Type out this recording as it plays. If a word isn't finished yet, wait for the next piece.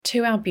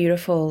To our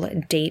beautiful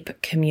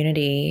Deep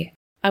community,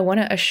 I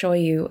want to assure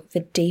you the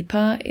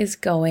Deeper is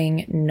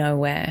going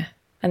nowhere.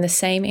 And the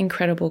same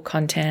incredible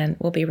content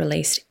will be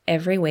released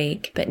every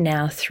week, but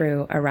now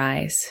through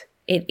Arise.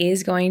 It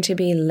is going to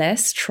be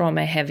less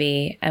trauma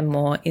heavy and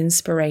more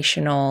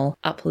inspirational,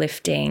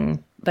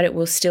 uplifting, but it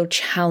will still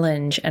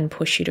challenge and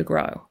push you to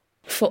grow.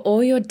 For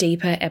all your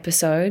Deeper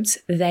episodes,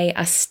 they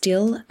are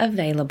still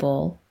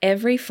available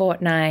every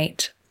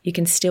fortnight. You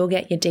can still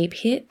get your Deep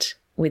hit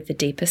with the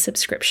Deeper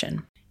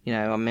subscription. You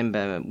know, I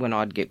remember when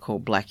I'd get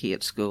called Blackie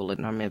at school,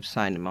 and I remember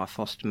saying to my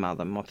foster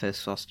mother, my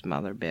first foster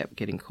mother, about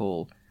getting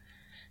called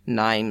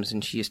names,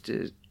 and she used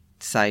to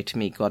say to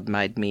me, God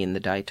made me in the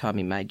daytime,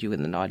 he made you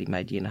in the night, he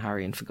made you in a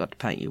hurry and forgot to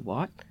paint you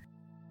white.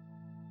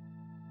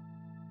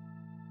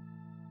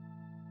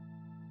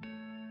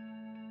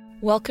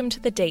 Welcome to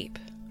The Deep.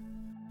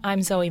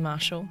 I'm Zoe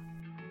Marshall.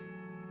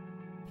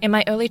 In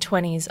my early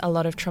 20s, a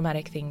lot of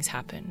traumatic things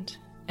happened.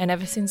 And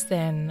ever since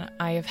then,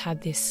 I have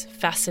had this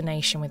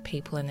fascination with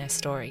people and their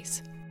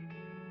stories.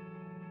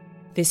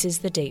 This is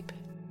The Deep.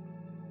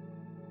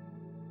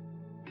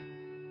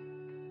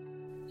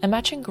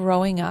 Imagine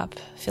growing up,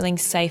 feeling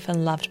safe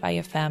and loved by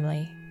your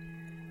family,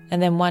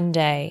 and then one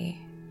day,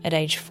 at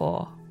age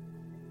 4,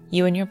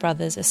 you and your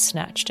brothers are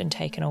snatched and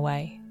taken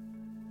away,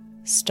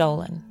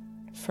 stolen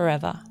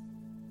forever,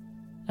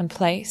 and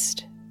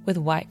placed with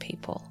white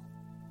people,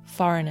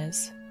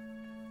 foreigners,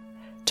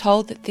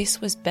 told that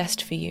this was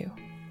best for you,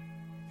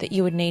 that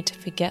you would need to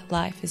forget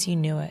life as you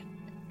knew it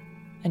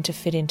and to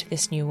fit into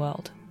this new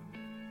world.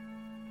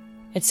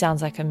 It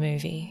sounds like a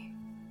movie,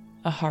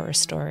 a horror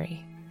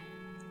story,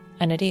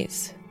 and it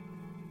is.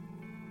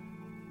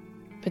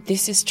 But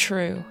this is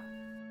true,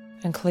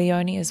 and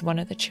Cleone is one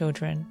of the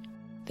children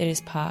that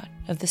is part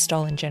of the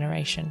stolen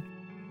generation.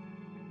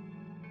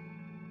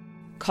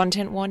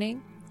 Content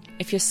warning: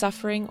 if you're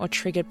suffering or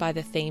triggered by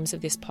the themes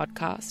of this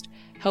podcast,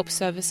 help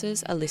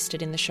services are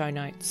listed in the show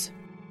notes.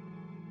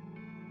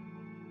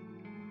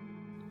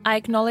 I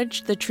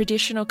acknowledge the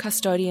traditional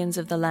custodians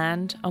of the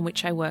land on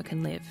which I work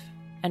and live,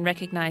 and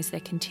recognise their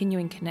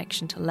continuing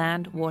connection to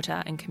land,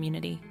 water and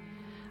community.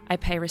 I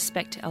pay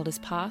respect to elders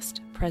past,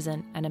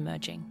 present and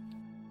emerging.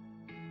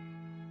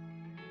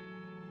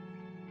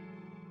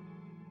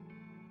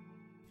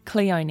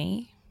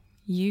 Cleone,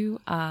 you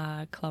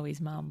are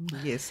Chloe's mum.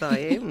 Yes, I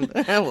am.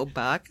 Well,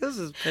 Barker's,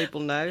 as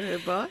people know her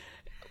by.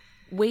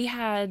 We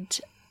had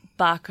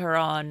Barker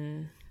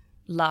on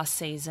last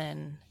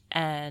season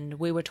and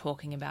we were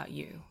talking about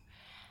you.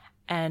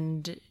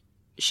 And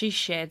she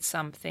shared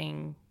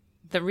something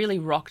that really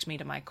rocked me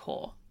to my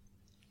core.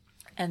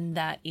 And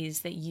that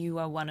is that you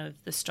are one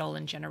of the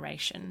stolen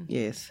generation.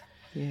 Yes,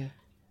 yeah.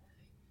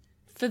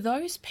 For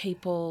those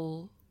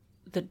people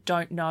that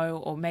don't know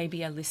or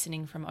maybe are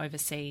listening from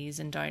overseas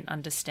and don't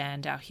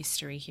understand our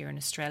history here in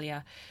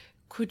Australia,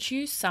 could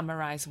you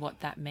summarise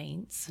what that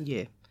means?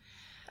 Yeah.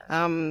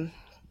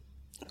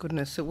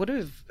 Goodness, it would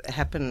have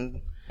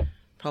happened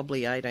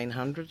probably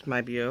 1800s,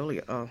 maybe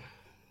earlier,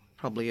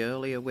 probably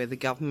earlier, where the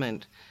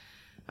government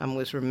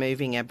was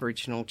removing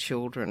Aboriginal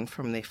children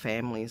from their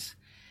families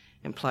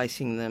and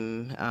placing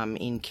them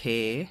in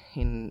care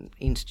in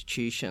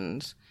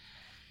institutions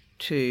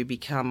to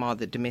become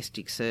either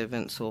domestic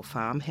servants or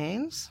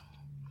farmhands.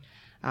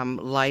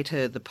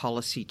 Later, the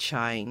policy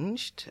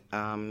changed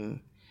in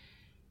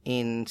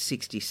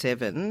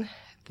 1967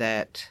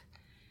 that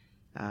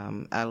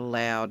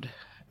allowed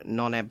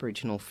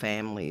non-Aboriginal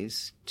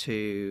families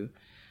to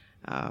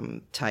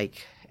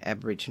take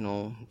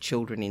Aboriginal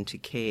children into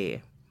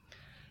care.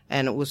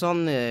 And it was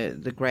on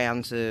the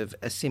grounds of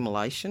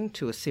assimilation,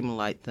 to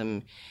assimilate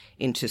them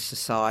into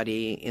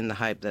society in the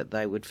hope that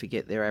they would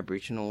forget their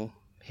Aboriginal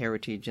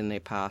heritage and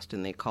their past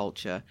and their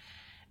culture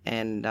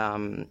and,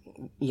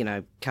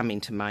 come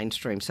into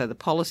mainstream. So the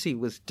policy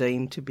was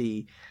deemed to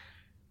be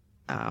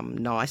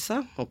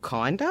nicer or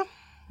kinder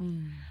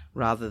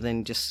rather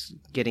than just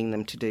getting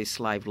them to do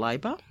slave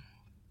labour.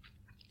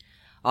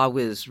 I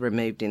was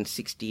removed in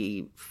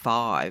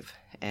 1965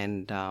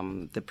 and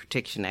the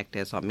Protection Act,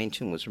 as I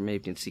mentioned, was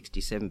removed in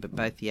 1967, but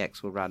both the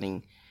acts were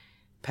running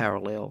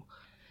parallel.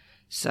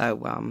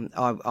 So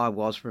I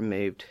was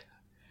removed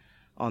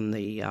on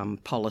the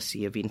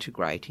policy of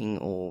integrating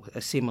or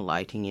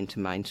assimilating into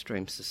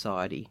mainstream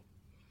society.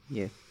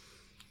 Yeah.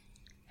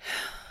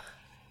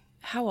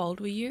 How old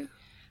were you?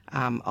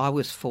 I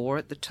was 4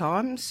 at the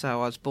time,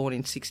 so I was born in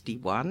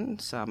 1961,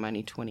 so I'm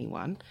only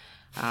 21.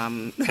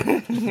 You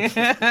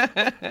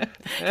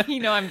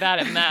know I'm bad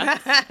at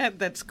maths.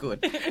 That's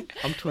good.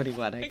 I'm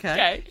 21, okay?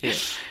 Okay. Yeah.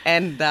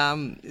 And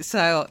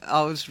so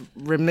I was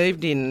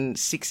removed in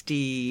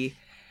 1965,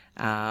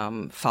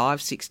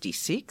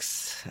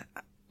 1966.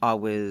 I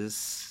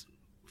was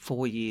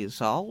 4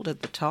 years old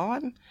at the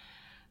time,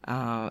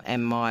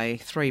 and my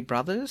three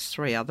other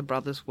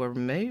brothers were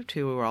removed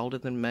who were older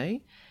than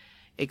me,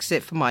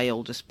 except for my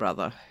eldest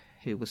brother,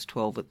 who was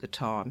 12 at the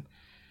time.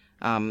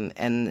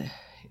 And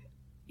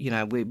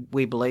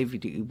we believe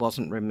he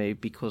wasn't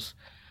removed because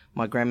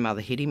my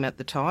grandmother hit him at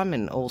the time,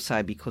 and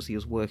also because he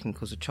was working,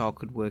 because a child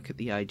could work at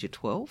the age of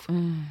 12.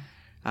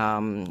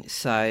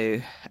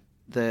 So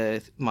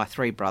my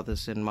three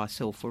brothers and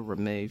myself were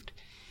removed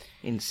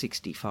in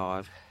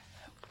 65.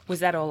 Was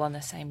that all on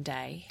the same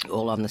day?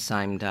 All on the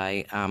same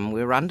day.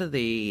 We were under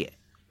the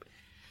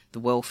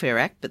Welfare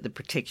Act, but the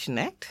Protection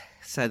Act.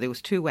 So there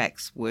was two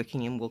acts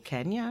working in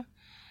Wilcannia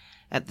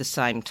at the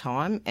same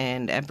time,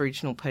 and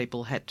Aboriginal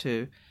people had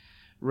to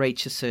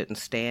reach a certain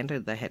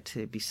standard. They had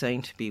to be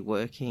seen to be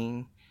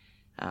working,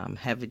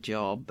 have a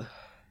job,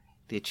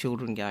 their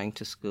children going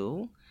to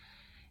school,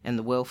 and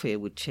the welfare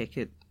would check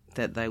it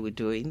that they were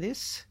doing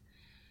this.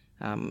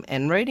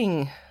 And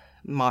reading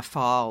my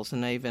files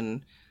and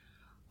even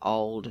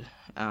old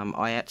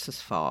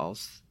IATSIS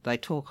files, they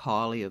talk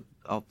highly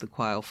of the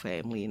Quayle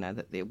family,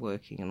 that they're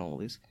working and all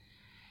this.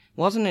 It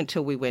wasn't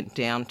until we went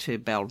down to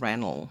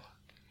Balranald,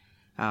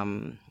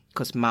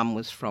 because Mum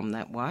was from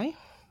that way,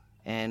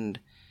 and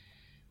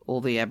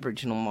all the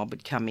Aboriginal mob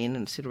would come in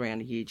and sit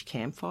around a huge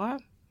campfire,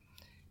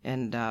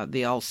 and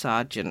the old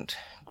sergeant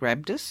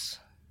grabbed us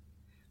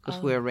because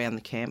we were around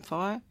the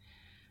campfire,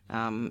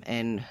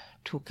 and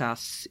took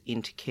us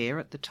into care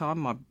at the time,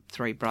 my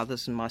three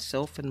brothers and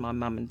myself and my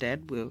mum and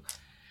dad.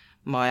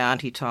 My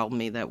auntie told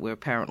me that we're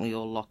apparently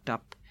all locked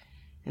up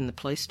in the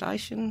police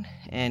station,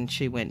 and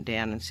she went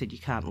down and said, you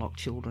can't lock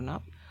children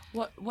up.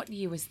 What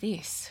year was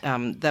this?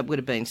 That would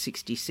have been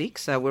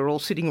 66. So we're all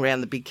sitting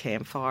around the big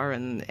campfire,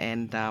 and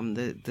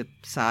the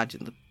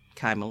sergeant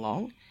came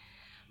along.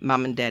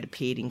 Mum and Dad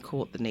appeared in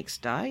court the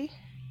next day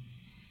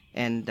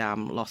and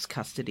lost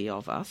custody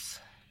of us.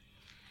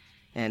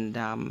 And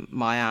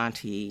my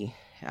auntie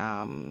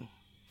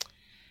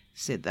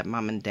said that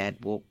Mum and Dad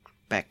walked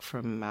back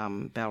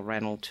from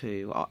Balranald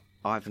to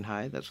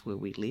Ivanhoe. That's where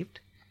we lived.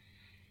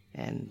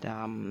 And,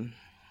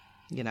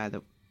 that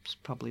was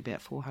probably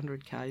about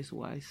 400 k's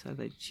away. So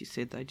she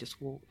said they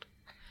just walked.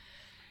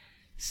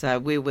 So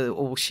we were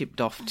all shipped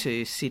off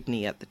to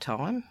Sydney at the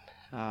time.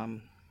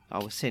 I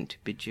was sent to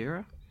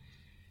Bajura,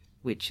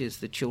 which is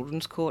the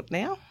children's court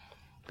now,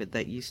 but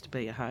that used to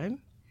be a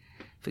home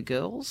for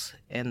girls,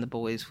 and the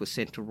boys were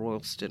sent to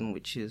Royalston,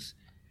 which is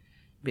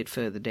a bit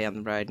further down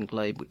the road in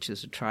Glebe, which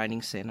is a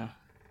training centre.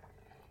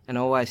 And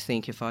I always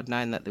think if I'd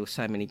known that there were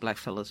so many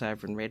blackfellas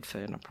over in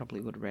Redfern, I probably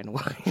would have ran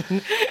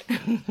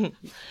away.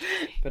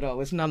 But I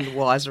was none the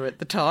wiser at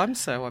the time,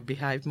 so I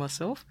behaved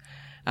myself.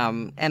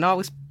 And I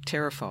was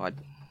terrified,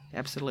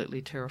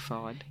 absolutely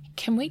terrified.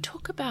 Can we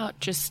talk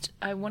about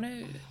I want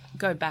to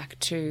go back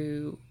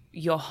to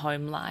your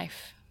home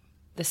life,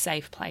 the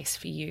safe place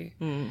for you.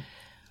 Mm.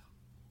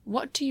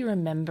 What do you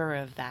remember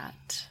of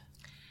that?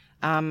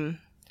 I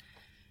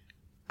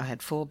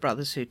had four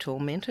brothers who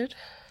tormented,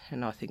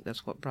 and I think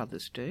that's what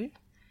brothers do,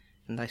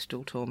 and they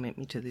still torment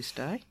me to this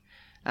day.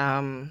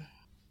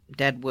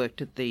 Dad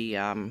worked at the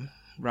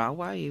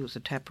railway. He was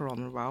a tapper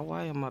on the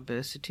railway on my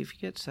birth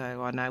certificate,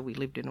 so I know we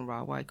lived in a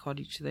railway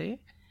cottage there.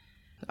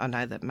 I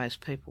know that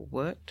most people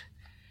worked,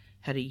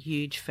 had a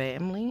huge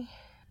family,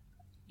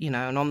 and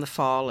on the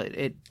file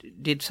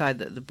it did say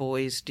that the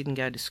boys didn't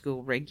go to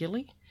school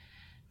regularly.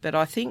 But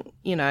I think,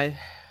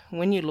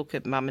 when you look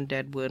at Mum and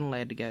Dad weren't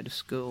allowed to go to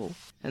school,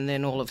 and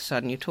then all of a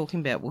sudden you're talking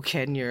about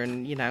Wilcannia,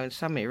 and, in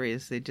some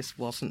areas there just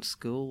wasn't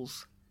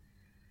schools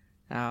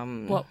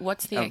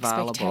what's the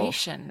available.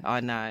 Expectation?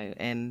 I know,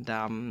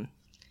 and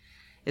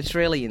it's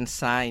really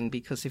insane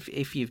because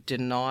if you've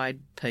denied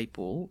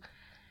people,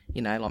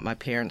 like my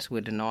parents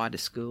were denied a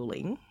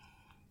schooling.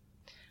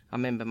 I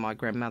remember my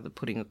grandmother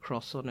putting a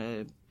cross on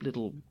a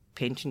little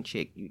pension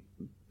check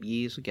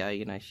years ago.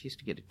 She used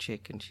to get a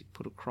check and she'd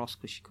put a cross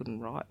because she couldn't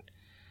write.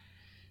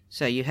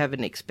 So you have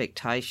an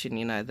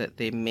expectation, that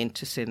they're meant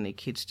to send their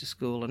kids to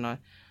school, and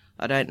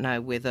I don't know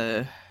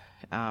whether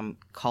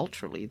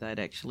culturally they'd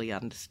actually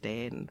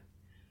understand.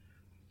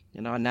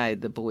 I know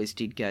the boys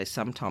did go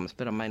sometimes,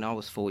 but I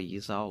was 4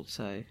 years old,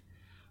 so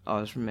I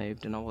was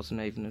removed and I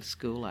wasn't even of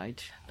school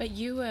age. But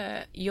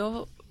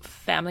your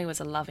family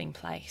was a loving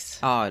place.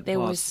 Oh, there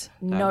was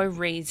no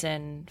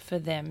reason for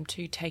them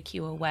to take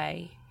you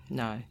away.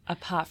 No.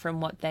 Apart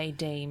from what they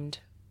deemed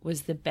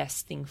was the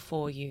best thing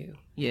for you.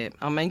 Yeah,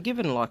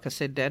 given, like I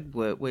said, Dad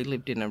worked, we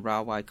lived in a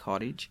railway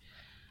cottage.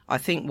 I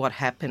think what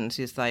happens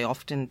is they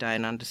often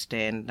don't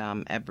understand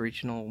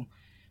Aboriginal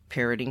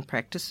parenting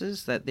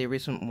practices, that there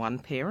isn't one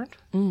parent.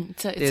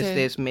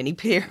 There's many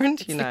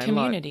parents, It's the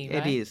community,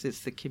 right? It is,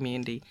 it's the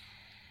community.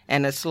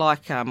 And it's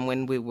like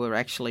when we were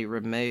actually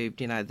removed,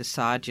 the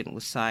sergeant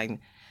was saying,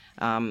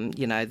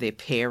 their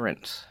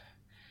parents,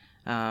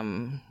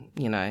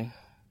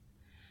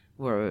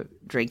 were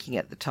drinking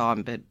at the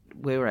time, but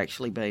we were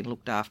actually being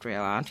looked after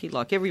our auntie.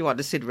 Like everyone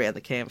to sit around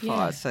the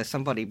campfire, so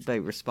somebody be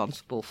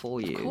responsible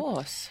for you. Of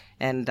course.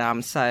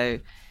 And so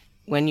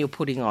when you're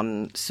putting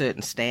on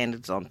certain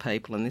standards on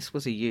people, and this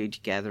was a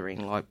huge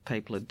gathering, like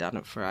people had done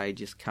it for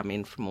ages, come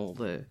in from all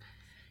the,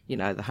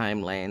 the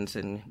homelands,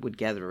 and would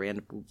gather around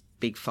a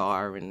big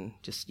fire and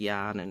just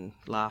yarn and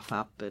laugh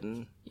up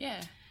and,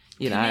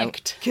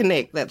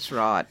 connect, that's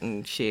right,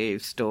 and share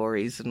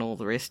stories and all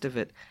the rest of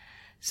it.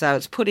 So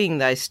it's putting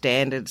those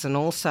standards, and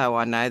also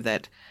I know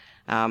that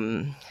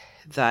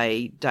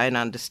they don't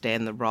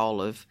understand the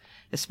role of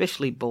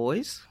especially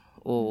boys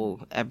or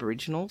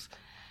Aboriginals,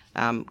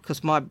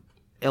 because my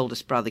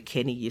eldest brother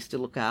Kenny used to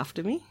look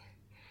after me,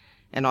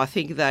 and I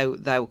think they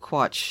were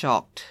quite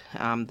shocked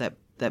that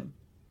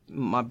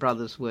my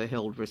brothers were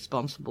held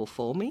responsible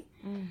for me,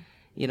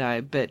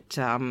 but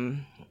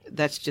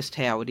that's just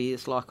how it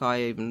is. Like,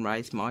 I even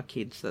raise my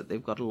kids that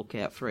they've got to look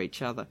out for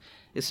each other.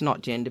 It's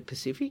not gender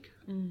specific.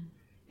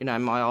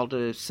 My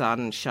older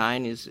son,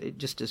 Shane, is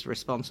just as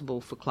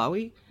responsible for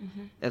Chloe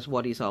as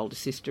what his older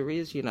sister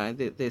is.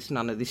 There's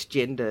none of this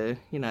gender.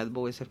 The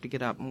boys have to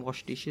get up and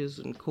wash dishes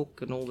and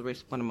cook and all the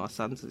rest. One of my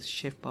sons is a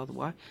chef, by the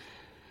way.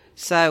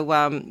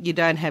 So you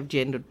don't have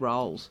gendered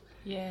roles.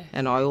 Yeah.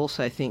 And I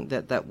also think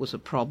that was a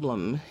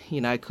problem,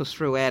 because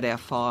throughout our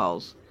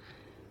files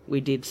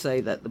we did see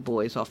that the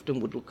boys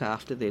often would look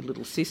after their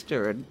little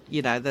sister, and,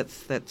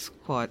 that's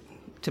quite,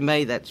 to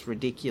me, that's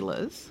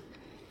ridiculous.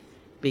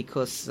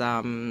 Because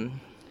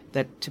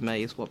that, to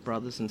me, is what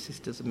brothers and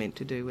sisters are meant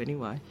to do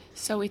anyway.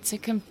 So it's a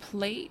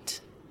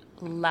complete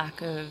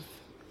lack of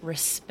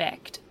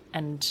respect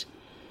and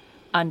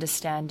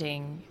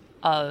understanding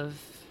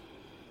of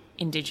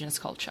Indigenous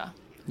culture.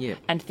 Yeah.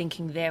 And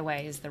thinking their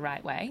way is the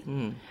right way.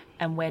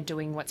 And we're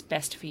doing what's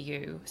best for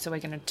you. So we're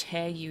going to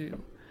tear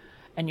you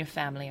and your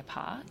family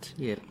apart.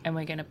 Yeah. And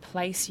we're going to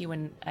place you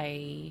in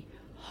a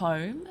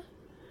home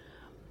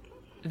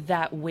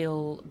that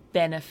will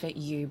benefit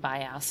you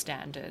by our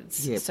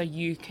standards, so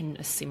you can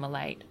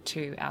assimilate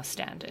to our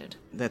standard.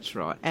 That's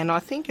right. And I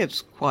think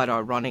it's quite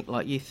ironic,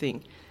 like you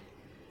think,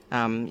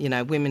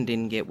 women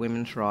didn't get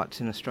women's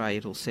rights in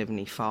Australia till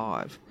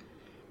 1975,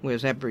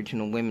 whereas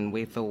Aboriginal women,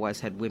 we've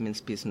always had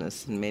women's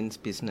business and men's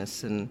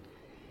business, and,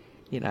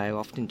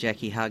 often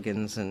Jackie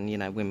Huggins and,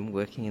 women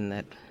working in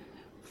that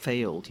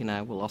field,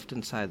 will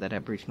often say that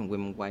Aboriginal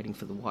women were waiting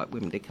for the white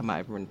women to come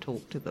over and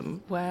talk to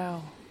them.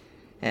 Wow.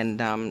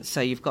 And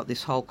so you've got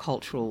this whole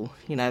cultural,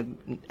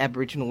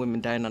 Aboriginal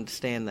women don't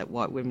understand that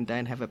white women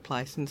don't have a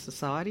place in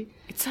society.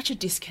 It's such a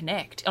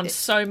disconnect on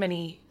so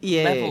many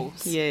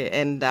levels. Yeah,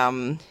 and,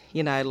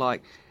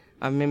 like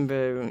I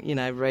remember,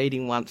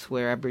 reading once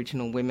where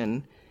Aboriginal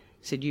women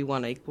said, you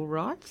want equal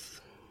rights?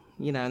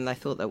 And they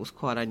thought that was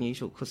quite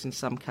unusual because in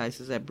some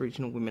cases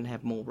Aboriginal women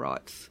have more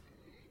rights.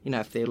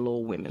 If they're law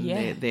women,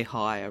 they're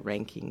higher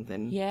ranking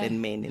than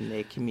men in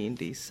their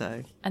communities.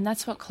 So, and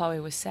that's what Chloe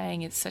was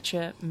saying. It's such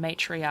a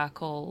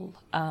matriarchal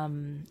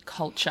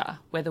culture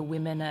where the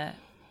women are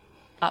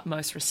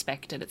utmost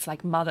respected. It's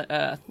like Mother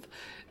Earth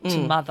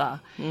to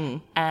mother,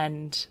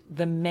 and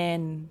the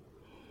men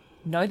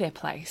know their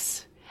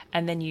place.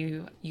 And then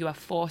you are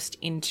forced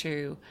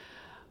into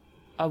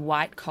a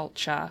white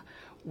culture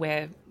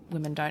where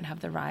women don't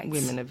have the rights.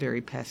 Women are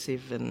very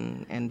passive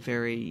and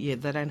very,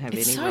 they don't have any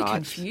rights. It's so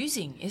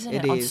confusing, isn't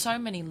it? On so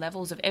many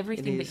levels of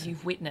everything that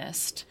you've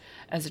witnessed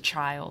as a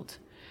child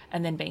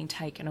and then being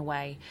taken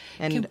away.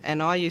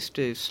 And I used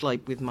to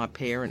sleep with my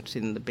parents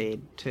in the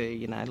bed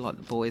too, like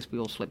the boys, we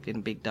all slept in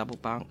a big double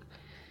bunk.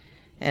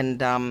 And,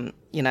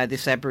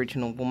 this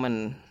Aboriginal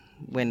woman,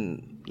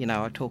 when,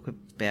 I talk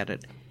about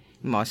it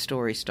in my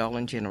story,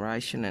 Stolen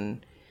Generation,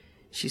 and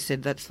she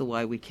said that's the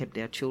way we kept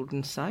our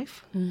children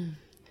safe.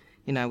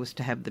 Was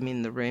to have them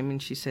in the room,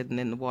 and she said, and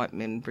then the white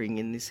men bring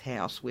in this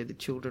house where the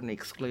children are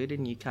excluded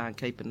and you can't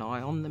keep an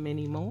eye on them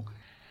anymore.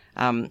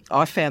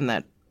 I found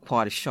that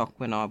quite a shock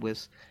when I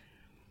was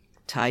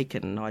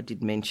taken. I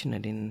did mention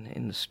it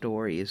in the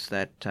story, is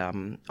that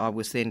I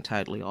was then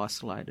totally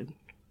isolated,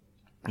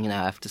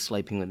 after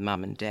sleeping with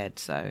mum and dad.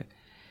 So,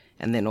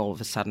 and then all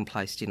of a sudden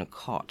placed in a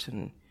cot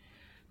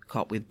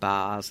with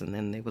bars, and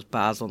then there was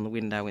bars on the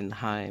window in the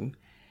home.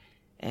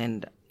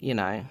 And,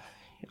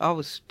 I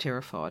was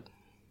terrified.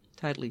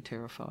 Totally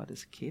terrified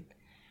as a kid,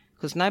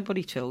 because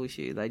nobody tells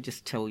you, they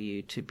just tell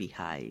you to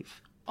behave.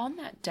 On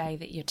that day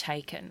that you're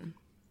taken,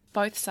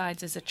 both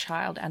sides as a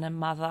child and a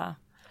mother,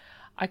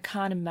 I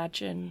can't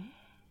imagine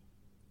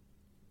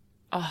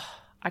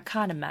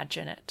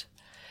it.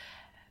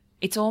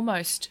 It's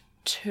almost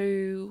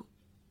too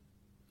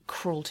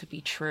cruel to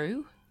be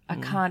true. I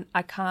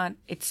can't,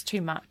 it's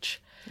too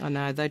much. I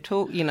know, they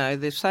talk,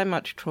 there's so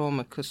much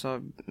trauma, because I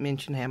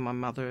mentioned how my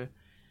mother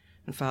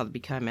and father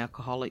became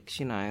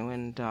alcoholics,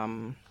 and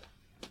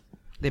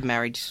their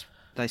marriage,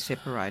 they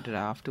separated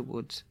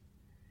afterwards.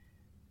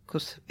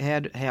 Because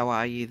how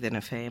are you then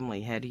a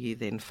family? How do you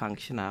then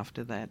function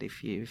after that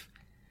if you've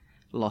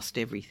lost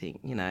everything?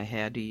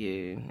 How do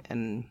you...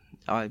 And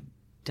I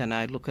don't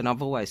know, look, and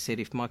I've always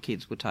said if my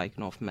kids were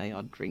taken off me,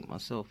 I'd drink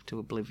myself to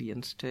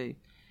oblivions too.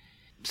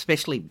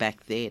 Especially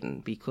back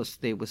then, because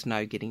there was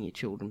no getting your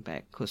children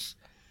back, because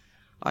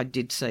I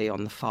did see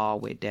on the file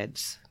where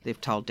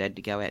they've told Dad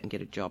to go out and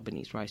get a job, and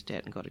he's raced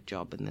out and got a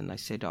job, and then they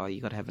said,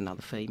 you've got to have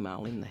another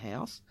female in the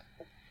house.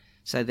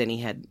 So then he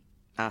had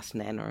asked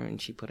Nana,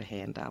 and she put a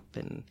hand up,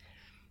 and,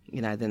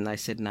 then they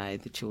said, no,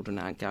 the children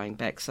aren't going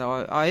back. So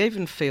I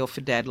even feel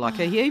for Dad, like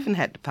he even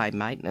had to pay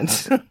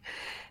maintenance.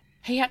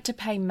 He had to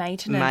pay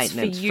maintenance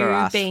for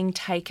you being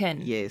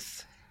taken.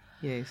 Yes.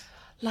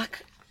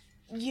 Like,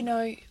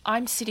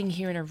 I'm sitting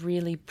here in a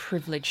really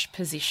privileged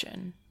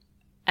position,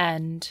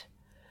 and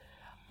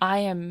I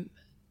am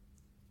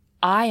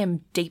I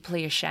am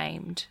deeply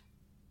ashamed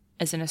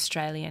as an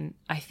Australian.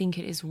 I think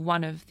it is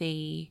one of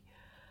the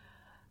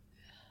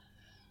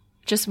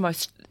just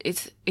most,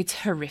 it's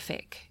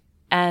horrific.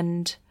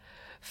 And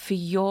for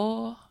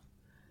your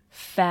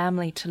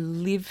family to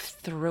live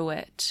through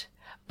it,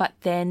 but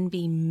then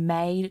be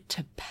made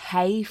to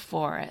pay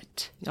for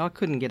it. I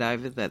couldn't get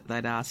over that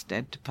they'd asked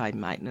Dad to pay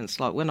maintenance.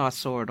 Like when I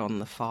saw it on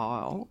the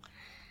file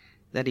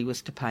that he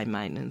was to pay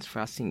maintenance for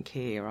us in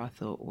care, I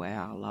thought,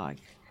 wow, like,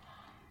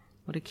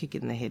 what a kick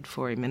in the head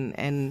for him.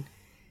 And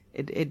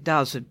it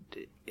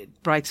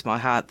breaks my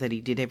heart that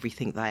he did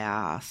everything they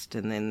asked,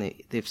 and then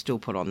they've still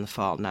put on the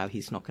file, no,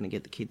 he's not going to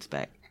get the kids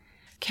back.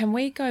 Can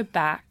we go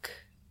back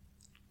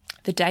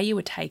the day you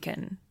were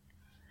taken?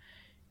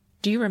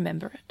 Do you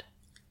remember it?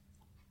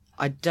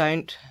 I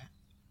don't.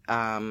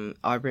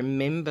 I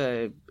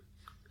remember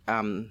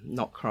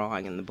not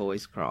crying and the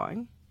boys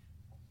crying,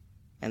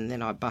 and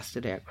then I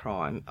busted out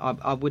crying.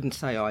 I wouldn't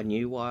say I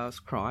knew why I was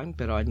crying,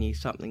 but I knew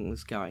something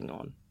was going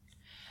on.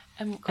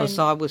 Because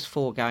I was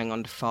 4 going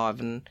on to 5,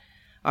 and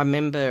I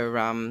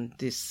remember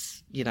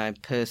this,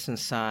 person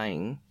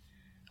saying,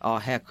 oh,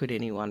 how could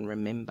anyone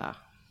remember,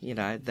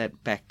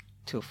 that back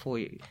to a 4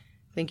 year.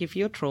 I think if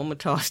you're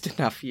traumatised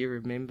enough, you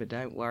remember,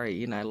 don't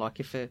worry. Like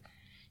if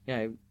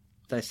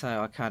they say,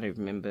 I can't even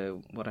remember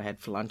what I had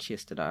for lunch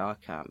yesterday. I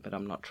can't, but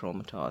I'm not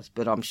traumatised.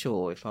 But I'm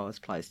sure if I was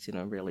placed in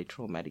a really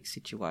traumatic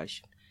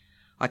situation,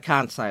 I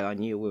can't say I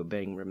knew we were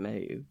being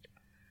removed.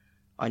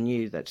 I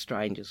knew that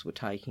strangers were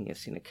taking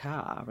us in a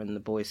car, and the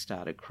boys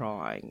started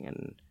crying,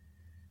 and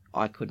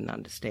I couldn't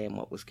understand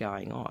what was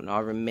going on. I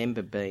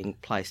remember being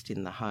placed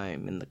in the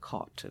home, in the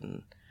cot,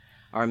 and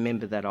I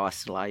remember that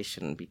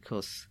isolation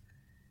because,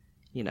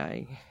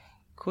 of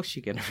course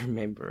you're going to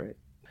remember it.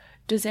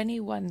 Does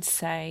anyone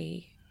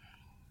say,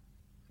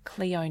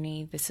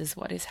 Cleone, this is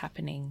what is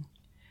happening.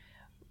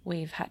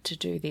 We've had to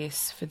do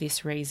this for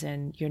this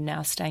reason. You're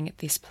now staying at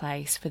this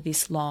place for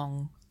this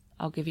long.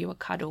 I'll give you a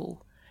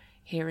cuddle.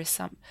 Here is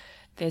some.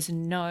 There's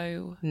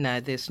no... No,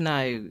 there's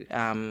no...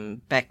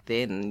 back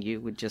then you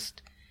were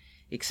just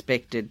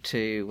expected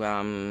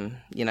to,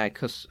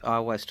 because I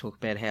always talk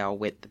about how I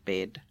wet the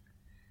bed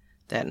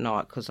that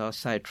night because I was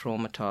so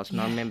traumatised.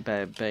 And I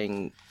remember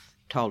being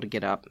told to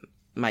get up,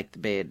 make the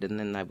bed, and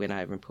then they went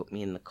over and put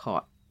me in the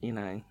cot,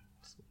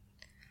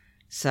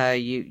 So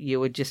you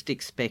were just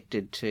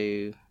expected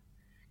to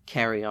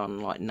carry on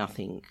like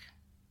nothing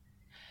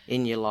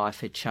in your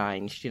life had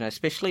changed,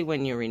 especially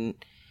when you're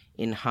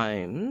in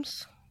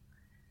homes.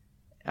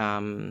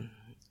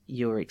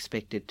 You're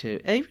expected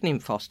to, even in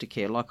foster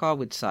care, like I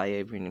would say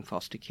even in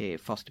foster care,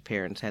 foster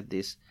parents had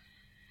this.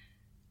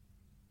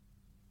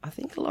 I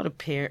think a lot of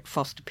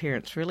foster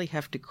parents really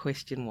have to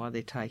question why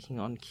they're taking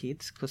on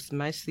kids, because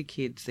most of the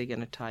kids they're going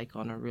to take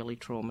on are really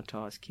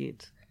traumatised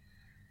kids.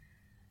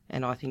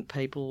 And I think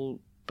people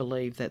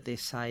believe that they're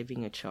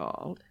saving a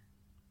child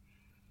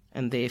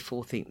and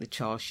therefore think the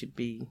child should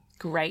be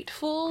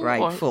grateful.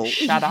 Or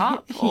shut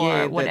up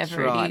or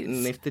whatever that's right. it is.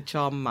 And if the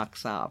child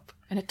mucks up.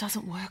 And it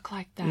doesn't work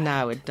like that.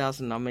 No, it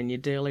doesn't. I mean, you're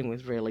dealing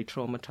with really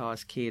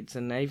traumatised kids,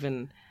 and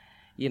even,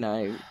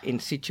 in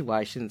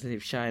situations that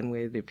have shown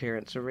where their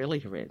parents are really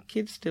horrendous,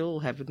 kids still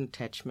have an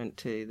attachment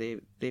to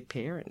their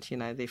parents,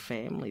 their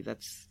family.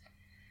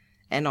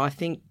 And I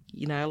think,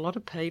 a lot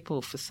of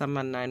people, for some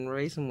unknown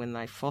reason, when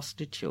they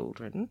foster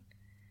children,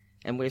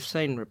 and we've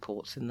seen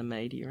reports in the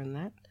media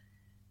and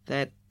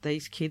that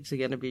these kids are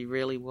going to be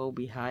really well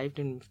behaved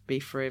and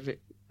be forever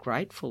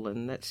grateful,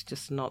 and that's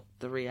just not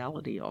the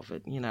reality of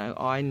it.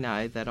 I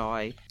know that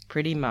I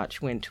pretty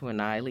much went to an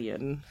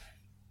alien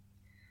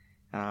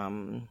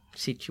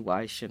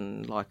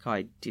situation, like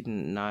I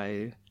didn't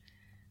know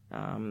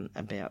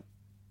about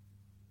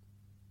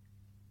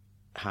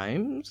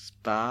homes,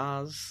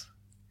 bars,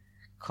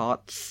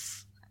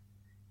 cots,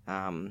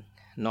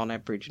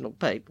 non-Aboriginal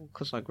people,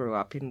 because I grew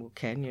up in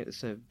Wilcannia.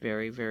 It's a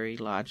very, very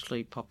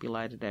largely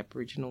populated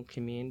Aboriginal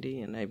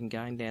community, and even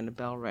going down to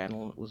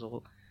Balranald, it was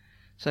all...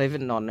 So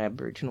even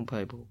non-Aboriginal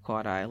people were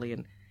quite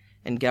alien.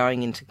 And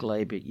going into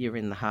Glebe, you're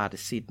in the heart of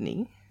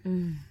Sydney,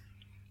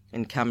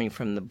 and coming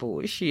from the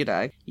bush,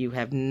 you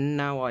have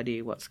no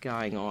idea what's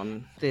going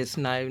on. There's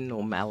no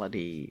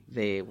normality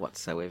there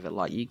whatsoever.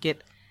 Like you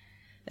get...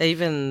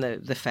 Even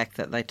the fact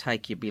that they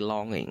take your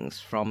belongings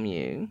from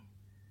you...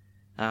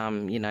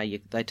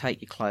 they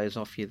take your clothes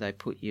off you, they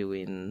put you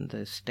in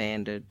the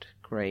standard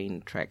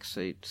green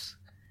tracksuits,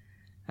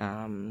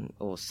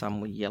 or some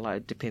were yellow,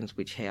 depends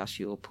which house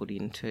you're put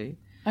into.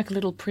 Like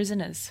little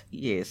prisoners?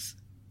 Yes,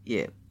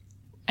 yeah.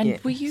 And yeah.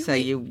 were you... So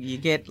you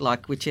get,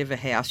 like, whichever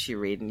house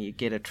you're in, you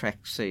get a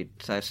tracksuit.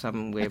 So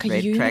some wear like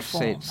red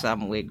tracksuits,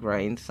 some wear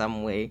green,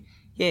 some wear...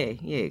 Yeah.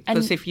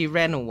 Because if you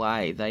ran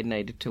away, they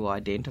needed to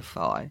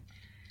identify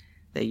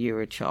that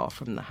you're a child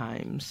from the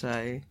home,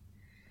 so...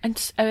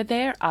 And are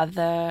there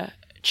other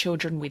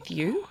children with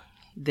you?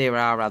 There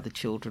are other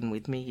children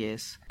with me,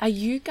 yes. Are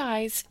you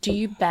guys, do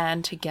you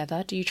band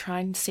together? Do you try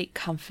and seek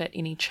comfort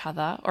in each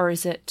other? Or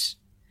is it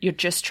you're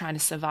just trying to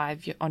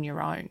survive on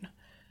your own?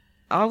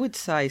 I would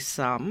say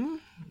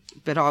some.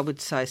 But I would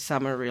say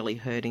some are really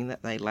hurting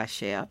that they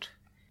lash out.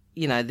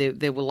 You know,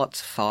 there were lots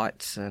of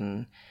fights,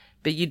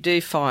 but you do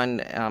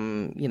find,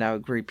 a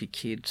group of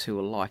kids who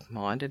are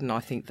like-minded, and I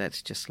think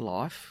that's just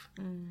life.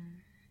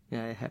 You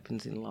know, it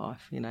happens in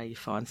life. You know, you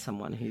find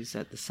someone who's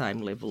at the same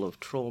level of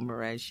trauma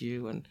as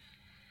you,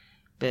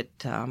 but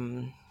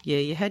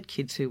you had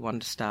kids who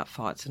wanted to start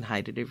fights and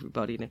hated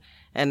everybody,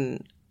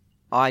 and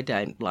I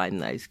don't blame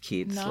those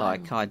kids. No.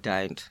 Like, I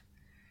don't.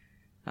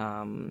 I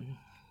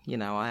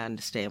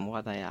understand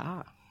why they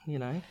are,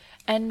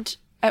 And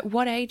at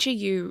what age are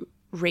you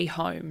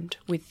rehomed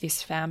with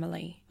this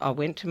family? I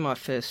went to my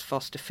first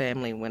foster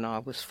family when I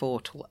was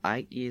 4 to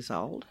 8 years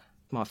old.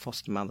 My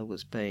foster mother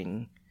was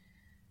being,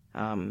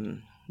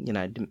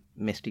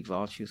 domestic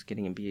violence. She was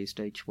getting abused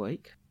each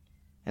week.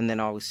 And then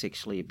I was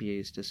sexually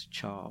abused as a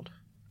child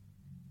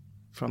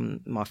from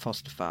my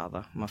foster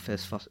father.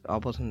 I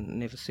wasn't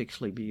never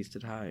sexually abused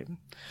at home.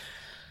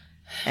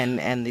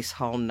 And this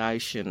whole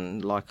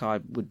notion, like I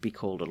would be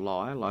called a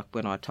liar, like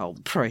when I told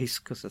the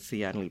priest, because it's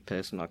the only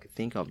person I could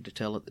think of to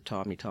tell at the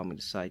time, he told me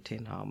to say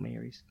 10 Hail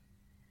Marys.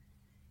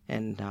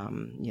 And,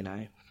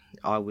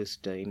 I was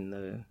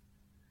deemed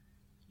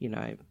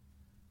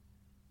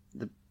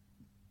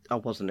I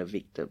wasn't a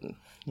victim,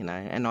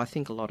 and I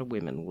think a lot of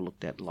women were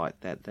looked at like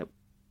that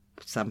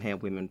somehow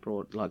women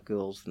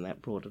girls and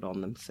that brought it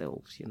on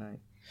themselves,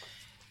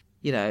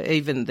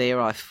 even there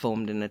I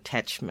formed an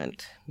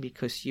attachment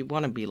because you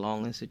want to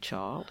belong as a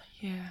child.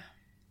 Yeah.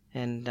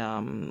 And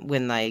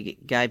when they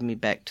gave me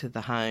back to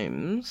the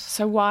homes...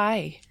 So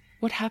why?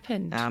 What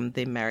happened?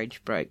 Their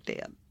marriage broke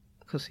down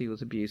because he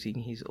was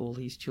abusing all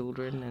his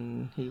children,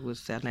 and he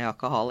was an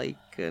alcoholic,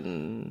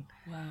 and...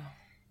 Wow.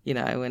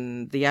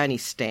 And the only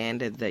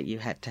standard that you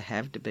had to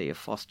have to be a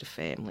foster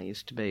family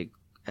is to be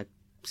a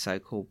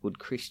so-called good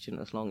Christian,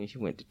 as long as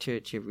you went to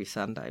church every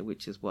Sunday,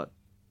 which is what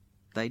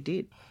they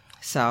did.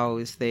 So I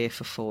was there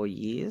for 4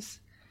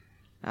 years.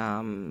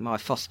 My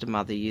foster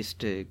mother used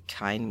to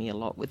cane me a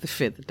lot with a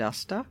feather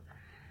duster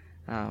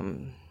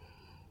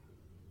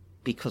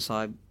because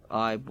I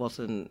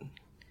wasn't,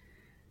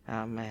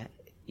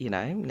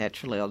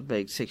 naturally I was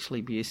being sexually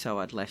abused, so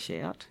I'd lash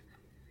out.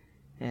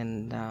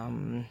 And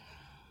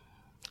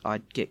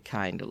I'd get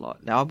caned a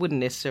lot. Now, I wouldn't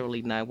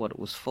necessarily know what it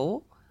was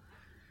for.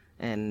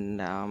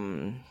 And,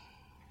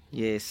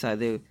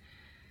 so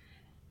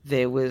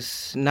there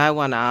was no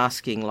one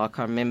asking. Like,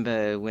 I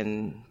remember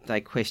when they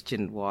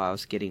questioned why I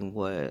was getting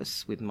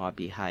worse with my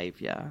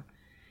behaviour,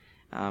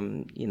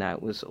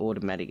 it was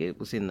automatic. It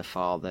was in the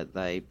file that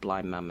they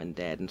blamed Mum and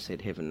Dad and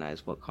said heaven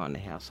knows what kind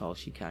of household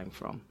she came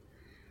from.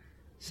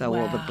 So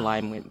all the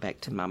blame went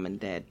back to Mum and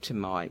Dad, to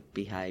my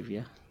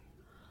behaviour.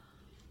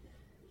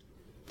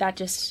 That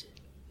just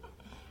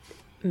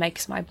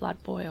makes my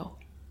blood boil.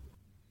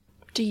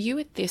 Do you,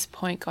 at this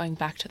point, going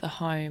back to the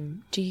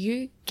home, do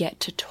you get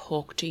to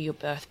talk to your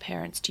birth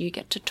parents? Do you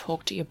get to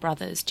talk to your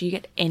brothers? Do you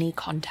get any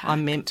contact?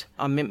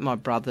 I met my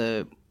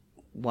brother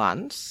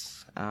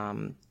once.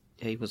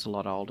 He was a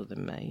lot older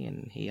than me,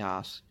 and he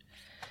asked,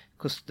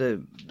 because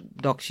the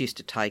docs used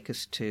to take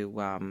us to,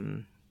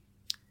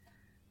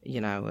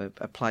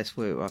 a place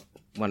where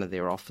one of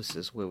their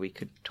offices where we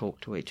could talk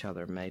to each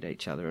other and meet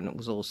each other, and it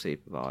was all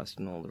supervised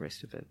and all the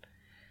rest of it.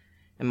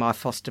 And my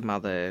foster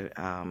mother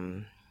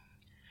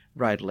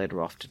wrote a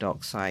letter off to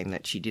Doc saying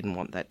that she didn't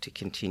want that to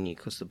continue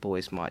because the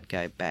boys might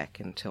go back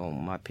and tell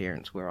my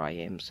parents where I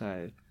am.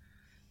 So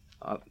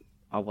I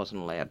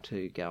wasn't allowed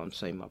to go and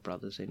see my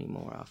brothers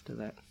anymore after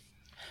that.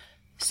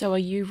 So are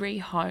you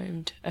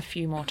rehomed a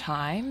few more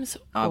times?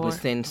 I was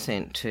then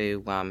sent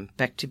to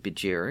back to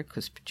Bajura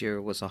because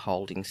Bajura was a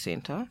holding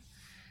centre.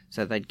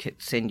 So they'd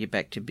send you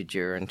back to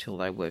Bajura until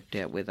they worked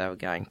out where they were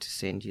going to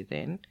send you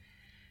then.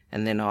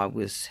 And then I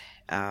was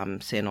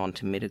sent on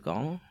to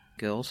Mittagong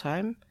Girls'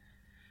 Home.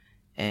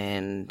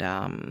 And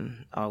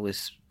I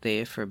was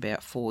there for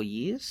about 4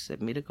 years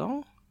at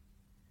Mittagong.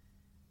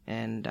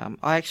 And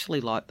I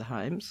actually liked the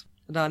homes.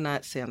 And I know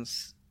it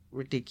sounds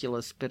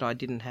ridiculous, but I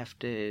didn't have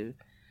to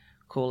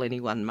call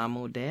anyone mum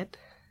or dad.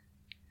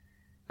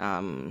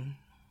 I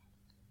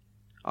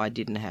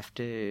didn't have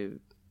to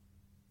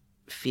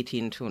fit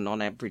into a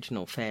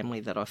non-Aboriginal family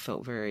that I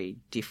felt very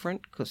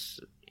different because...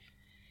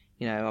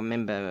 I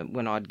remember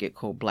when I'd get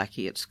called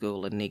Blackie at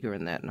school, a nigger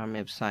and that, and I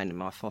remember saying to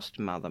my first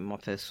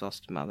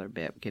foster mother,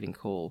 about getting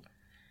called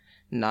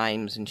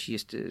names, and she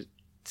used to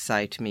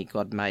say to me,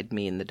 God made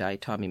me in the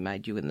daytime, he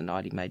made you in the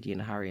night, he made you in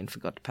a hurry and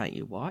forgot to paint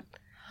you white.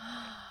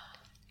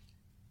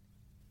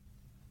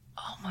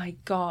 Oh my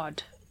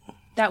God.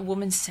 That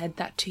woman said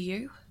that to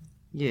you?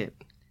 Yeah.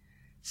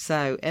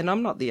 So, and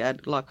I'm not the, I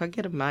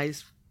get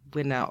amazed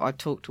when I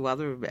talk to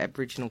other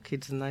Aboriginal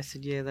kids and they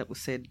said, yeah, that was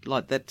said,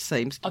 that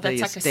seems to be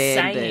a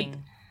standard,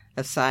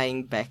 a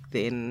saying back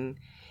then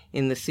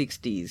in the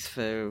 60s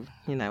for,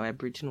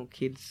 Aboriginal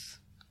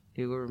kids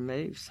who were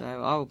removed. So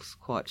I was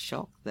quite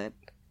shocked that,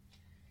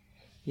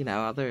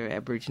 other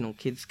Aboriginal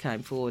kids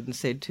came forward and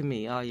said to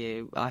me, oh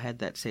yeah, I had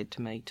that said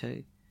to me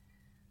too.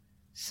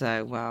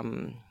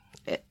 So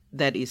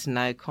that is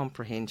no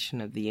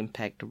comprehension of the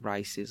impact of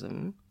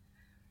racism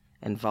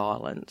and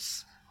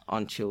violence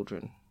on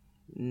children,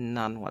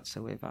 none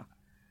whatsoever.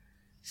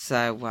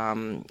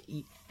 So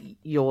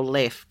you're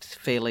left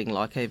feeling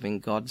like even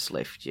God's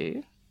left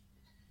you.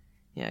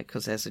 Yeah,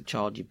 because as a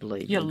child you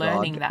believe you're in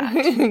learning God.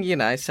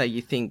 that. So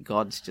you think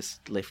God's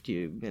just left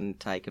you and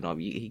taken off.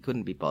 He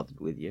couldn't be bothered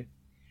with you.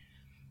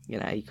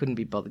 He couldn't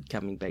be bothered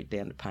coming back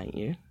down to paint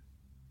you.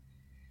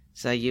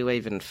 So you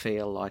even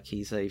feel like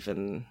he's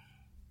even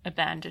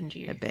abandoned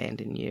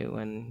you,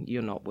 and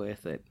you're not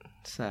worth it.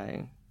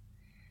 So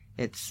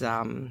it's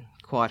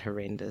quite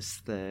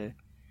horrendous, the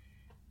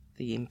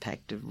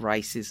impact of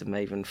racism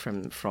even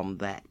from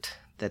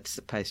that's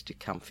supposed to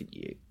comfort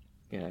you,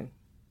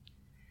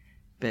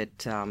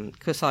 But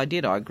because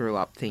I grew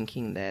up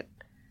thinking that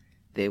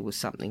there was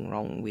something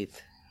wrong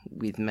with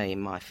me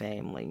and my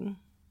family,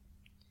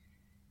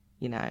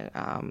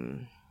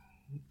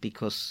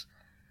 because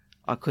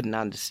I couldn't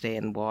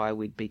understand why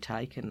we'd be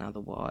taken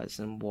otherwise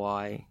and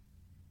why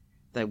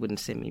they wouldn't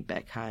send me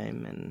back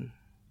home.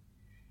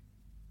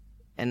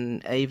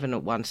 And even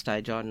at one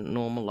stage I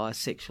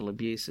normalised sexual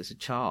abuse as a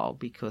child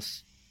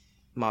because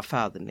my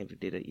father never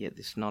did it, yet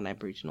this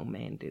non-Aboriginal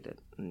man did it,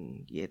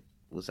 and yet it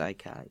was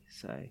okay.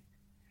 So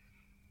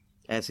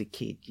as a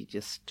kid you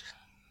just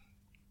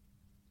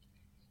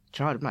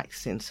try to make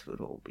sense of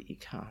it all, but you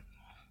can't.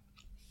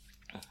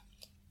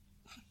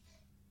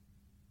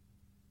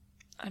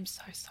 I'm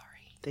so sorry.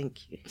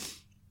 Thank you.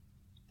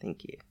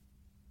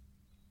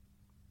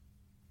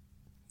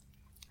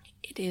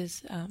 It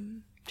is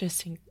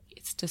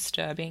it's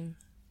disturbing.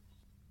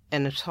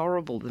 And it's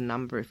horrible the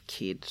number of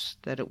kids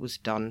that it was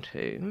done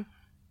to.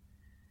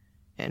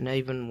 And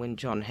even when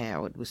John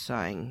Howard was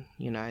saying,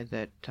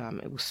 that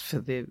it was for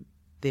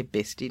their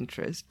best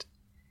interest.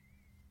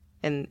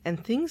 And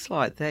things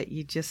like that,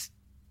 you just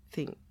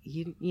think,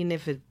 you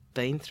never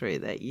been through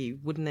that. You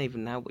wouldn't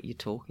even know what you're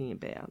talking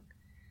about.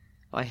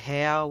 Like,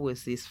 how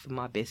was this for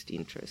my best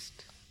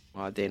interest?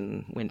 I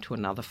then went to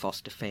another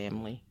foster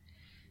family.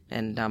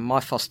 And my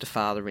foster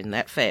father in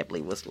that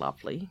family was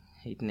lovely.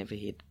 He'd never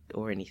hit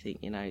or anything,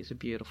 he's a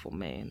beautiful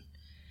man.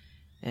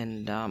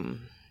 And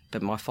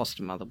but my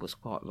foster mother was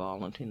quite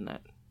violent in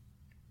that.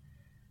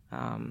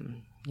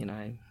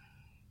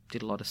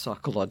 Did a lot of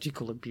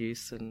psychological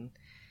abuse and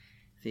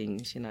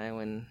things,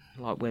 and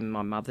like when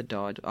my mother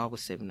died, I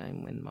was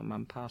 17 when my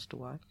mum passed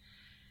away.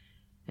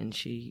 And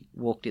she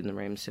walked in the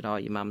room and said, "Oh,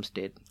 your mum's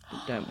dead.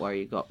 Don't worry,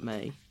 you got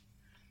me."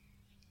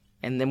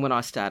 And then when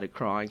I started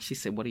crying, she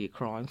said, "What are you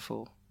crying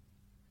for?"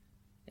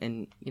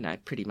 And,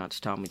 pretty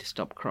much told me to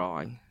stop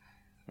crying.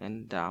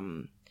 And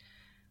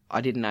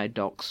I didn't know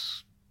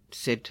Docs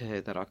said to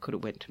her that I could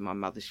have went to my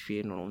mother's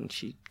funeral, and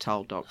she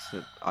told Docs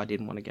that I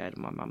didn't want to go to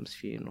my mum's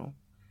funeral.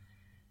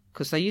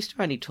 Because they used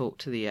to only talk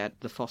to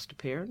the foster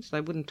parents.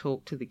 They wouldn't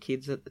talk to the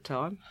kids at the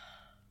time.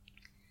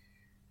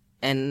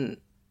 And,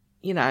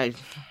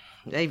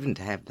 even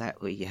to have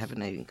that where you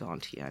haven't even gone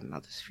to your own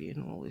mother's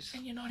funeral is...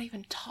 And you're not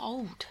even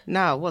told.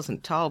 No, I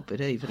wasn't told,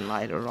 but even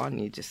later on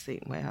you just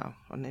think, wow,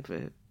 I've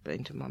never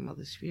been to my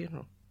mother's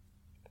funeral.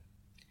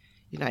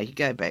 You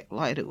go back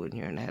later when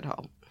you're an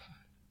adult.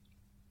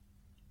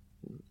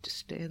 You just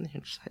stand there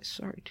and say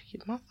sorry to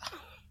your mother.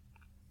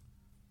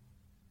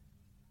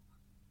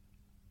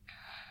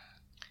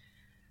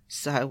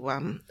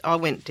 So I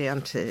went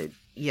down to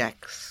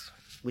YACS,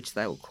 which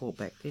they were called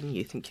back then,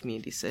 Youth and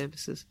Community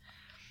Services.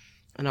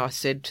 And I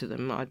said to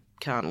them, I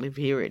can't live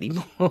here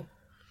anymore,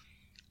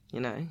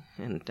 and I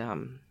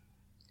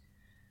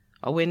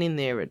went in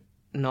there at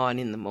 9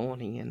 in the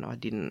morning and I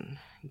didn't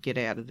get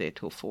out of there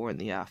till 4 in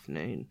the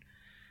afternoon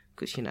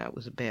because, it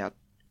was about,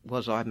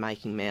 was I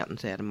making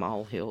mountains out of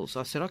molehills?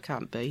 I said, I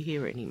can't be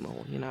here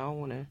anymore, I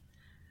want to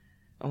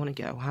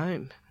go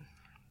home.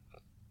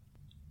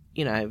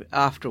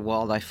 After a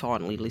while they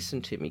finally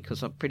listened to me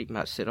because I pretty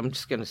much said, I'm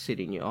just going to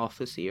sit in your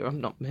office here, I'm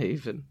not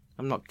moving,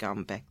 I'm not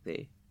going back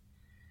there.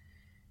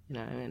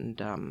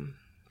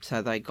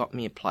 So they got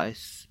me a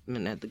place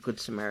at the Good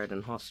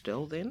Samaritan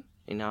Hostel then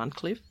in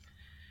Arncliffe,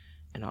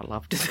 and I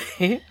loved it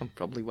there. I'm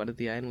probably one of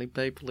the only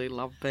people who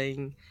love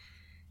being,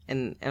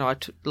 and I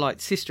like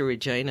Sister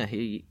Regina,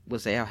 who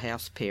was our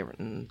house parent,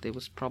 and there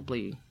was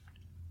probably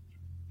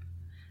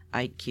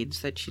 8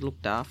 kids that she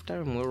looked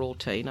after, and we were all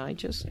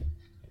teenagers.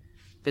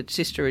 But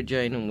Sister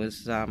Regina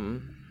was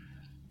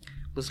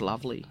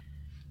lovely.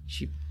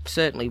 She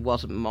certainly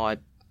wasn't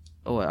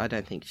I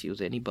don't think she was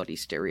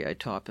anybody's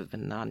stereotype of a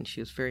nun.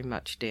 She was very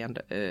much down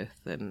to earth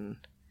and,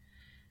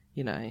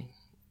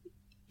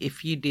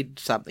 if you did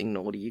something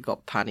naughty, you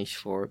got punished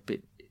for it, but,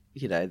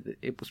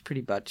 it was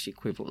pretty much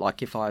equivalent.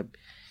 Like if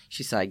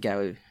she say,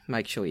 go,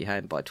 make sure you're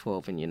home by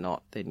 12 and you're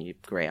not, then you're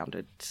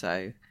grounded.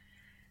 So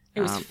it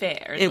was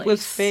fair. It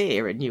was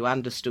fair and you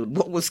understood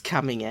what was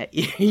coming at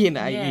you,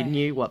 Yeah. You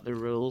knew what the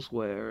rules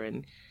were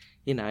and,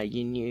 you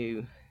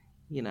knew...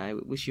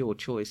 it was your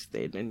choice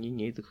then and you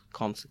knew the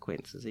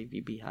consequences of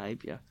your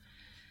behaviour.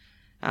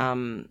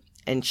 And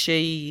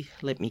she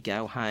let me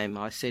go home.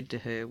 I said to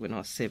her when I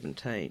was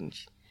 17,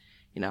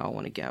 I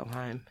want to go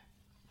home.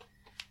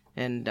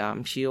 And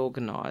she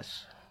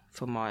organised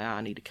for my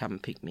auntie to come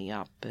and pick me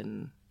up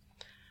and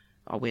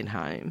I went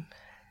home.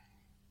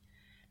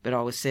 But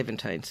I was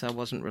 17, so I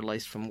wasn't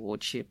released from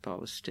wardship. I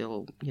was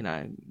still, you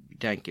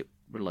don't get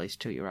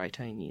released till you're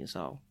 18 years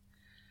old.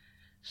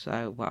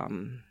 So, I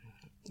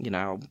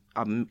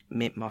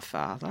met my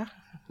father,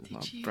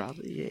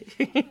 brother, yeah.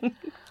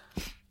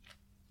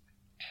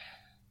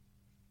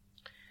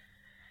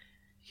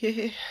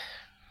 Yeah.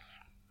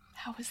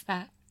 How was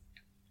that?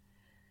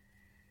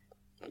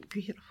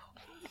 Beautiful.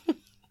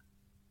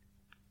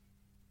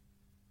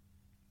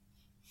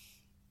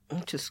 I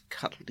just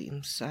cuddled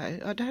him, so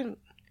I don't,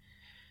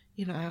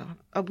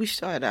 I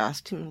wish I had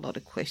asked him a lot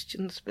of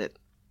questions, but,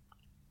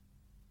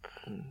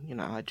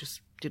 I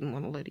just didn't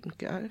want to let him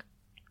go.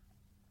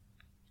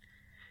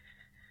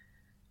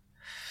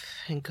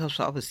 And because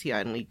I was the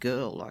only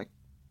girl,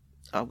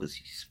 I was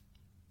his,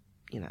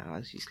 I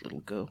was his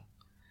little girl.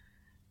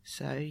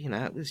 So,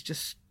 it was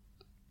just,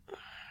 it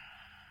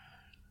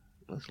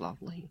was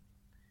lovely.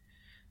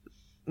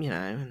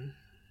 And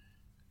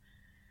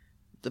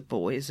the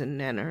boys and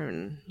Nana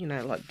and,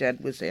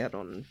 Dad was out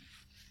on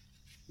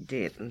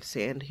Dent and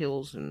Sand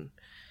Hills and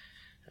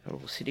we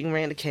were sitting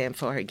around a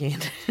campfire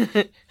again.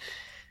 And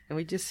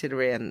we just sit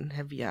around and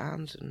have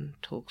yarns and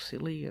talk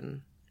silly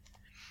and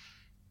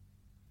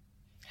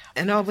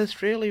I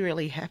was really,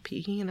 really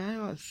happy,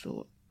 I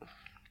thought.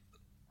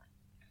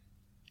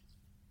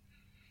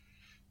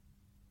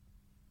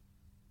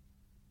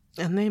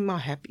 And they're my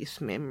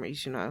happiest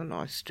memories, and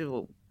I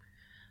still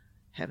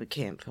have a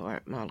campfire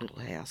at my little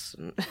house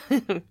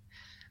and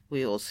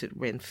we all sit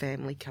around,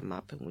 family come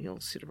up and we all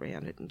sit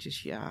around it and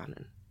just yarn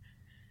and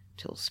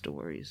tell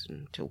stories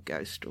and tell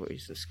ghost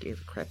stories and scare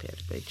the crap out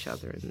of each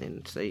other and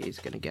then see who's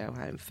going to go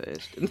home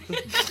first.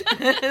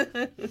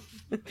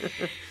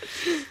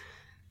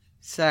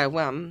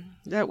 So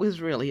that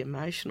was really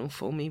emotional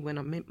for me when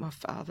I met my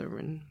father,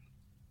 and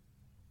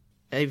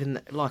even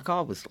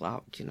I was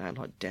loved,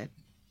 like Dad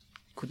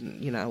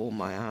couldn't, all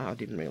my I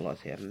didn't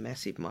realise how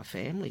massive my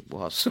family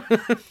was.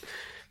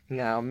 I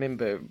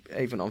remember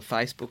even on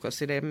Facebook I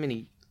said, how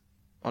many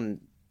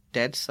on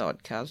Dad's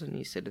side cousin?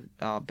 He said,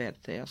 about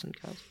 1,000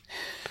 cousins.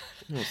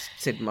 I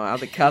said my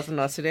other cousin,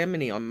 I said, how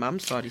many on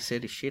Mum's side? He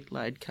said, a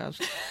shitload,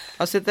 cousin.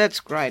 I said, that's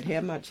great,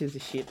 how much is a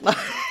shitload?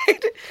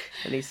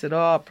 And he said,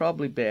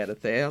 probably about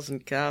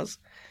 1,000 cars.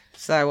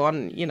 So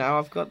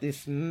I've got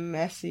this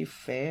massive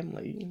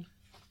family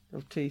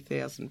of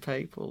 2,000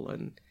 people,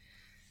 and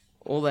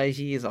all those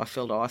years I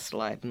felt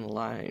isolated and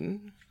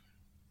alone.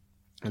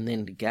 And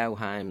then to go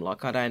home,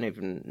 I don't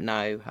even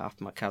know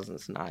half my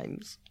cousins'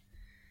 names.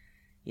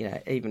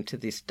 Even to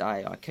this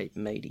day I keep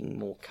meeting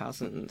more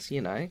cousins,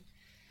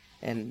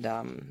 and,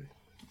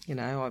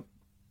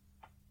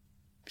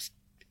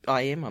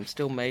 I'm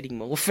still meeting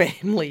more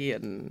family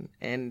and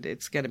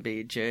it's going to be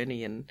a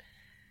journey and,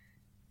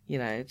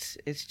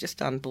 it's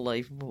just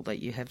unbelievable that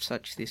you have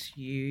this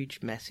huge,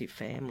 massive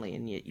family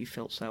and yet you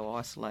felt so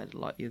isolated,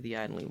 like you're the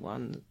only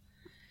one,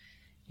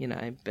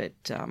 but...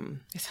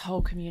 this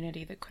whole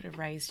community that could have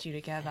raised you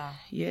together.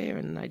 Yeah,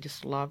 and they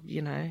just love,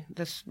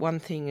 that's one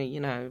thing,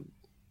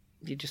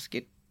 you just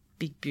get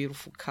big,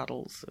 beautiful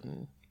cuddles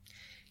and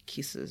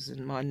kisses.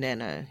 And my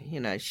Nana,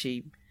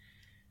 she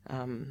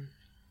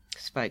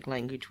spoke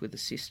language with a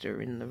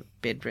sister in the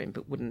bedroom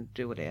but wouldn't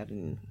do it out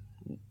in,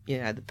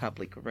 the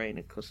public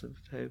arena because of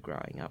her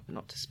growing up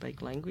not to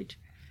speak language.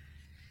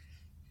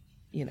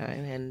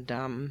 And,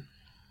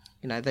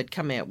 they'd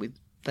come out with,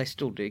 they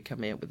still do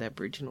come out with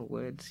Aboriginal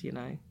words,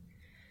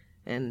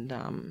 And,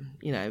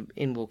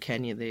 in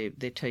Wilcannia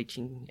they're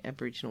teaching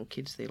Aboriginal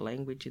kids their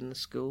language in the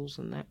schools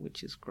and that,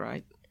 which is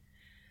great.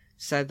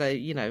 So they,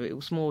 it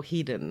was more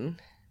hidden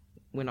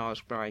when I was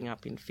growing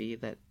up in fear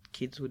that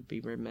kids would be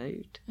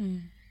removed.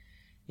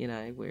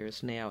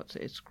 Whereas now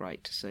it's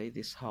great to see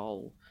this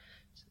whole,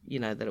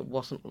 that it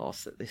wasn't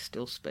lost, that there's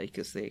still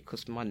speakers there,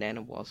 because my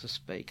Nana was a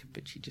speaker,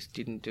 but she just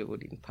didn't do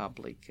it in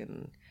public.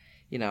 And,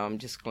 I'm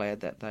just glad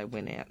that they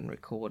went out and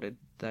recorded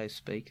those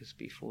speakers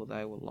before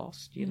they were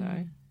lost,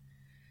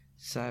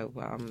 So,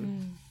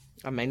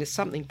 it's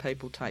something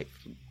people take,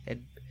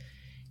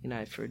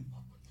 for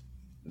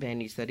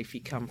advantage, that if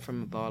you come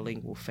from a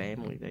bilingual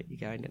family that you're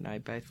going to know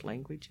both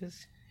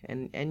languages.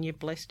 And you're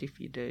blessed if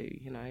you do,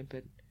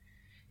 but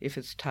if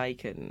it's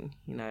taken,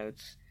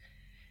 it's...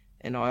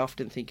 And I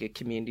often think of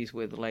communities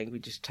where the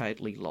language is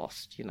totally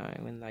lost,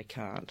 and they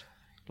can't.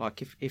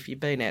 Like if you've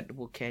been out to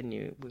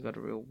Wilcannia, we've got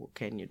a real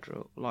Wilcannia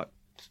drill, like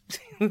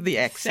the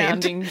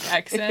accent. Sounding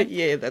accent?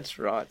 Yeah, that's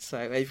right.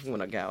 So even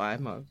when I go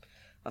home,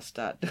 I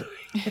start doing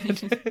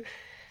it.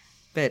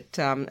 But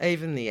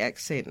even the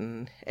accent,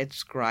 and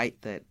it's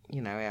great that,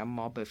 our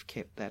mob have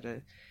kept that.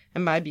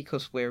 And maybe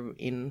because we're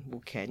in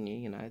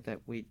Wilcannia, that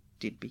we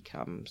did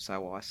become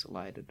so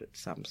isolated at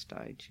some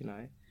stage,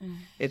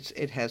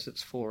 It has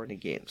its for and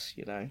against,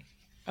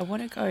 I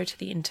want to go to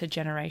the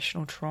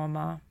intergenerational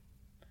trauma,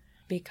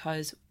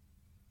 because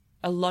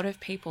a lot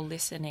of people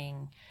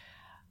listening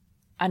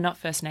are not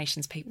First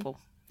Nations people.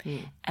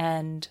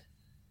 And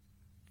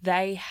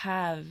they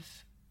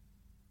have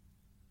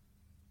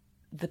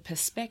the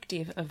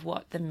perspective of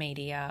what the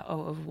media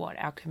or of what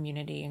our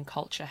community and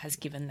culture has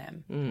given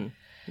them.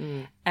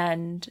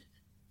 And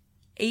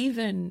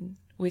even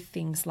with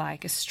things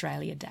like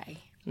Australia Day,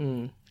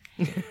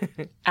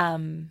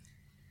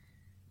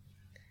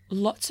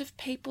 lots of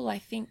people, I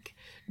think,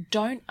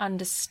 don't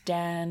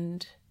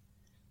understand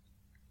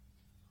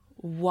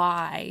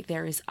why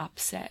there is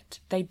upset.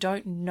 They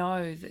don't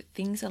know that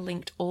things are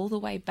linked all the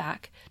way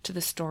back to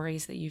the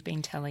stories that you've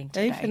been telling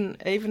today.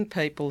 Even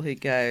people who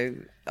go,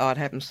 oh, it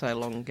happened so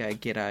long ago,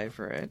 get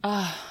over it.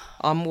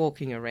 I'm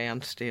walking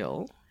around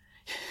still,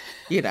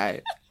 you know.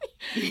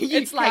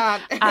 It's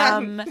like,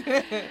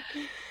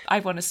 I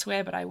want to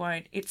swear, but I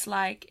won't. It's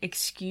like,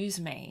 excuse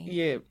me.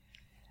 Yeah.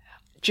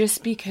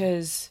 Just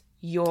because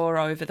you're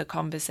over the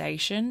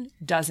conversation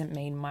doesn't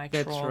mean my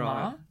trauma. That's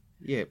right.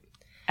 Yeah.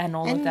 And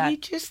all of that. And you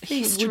just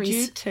think, would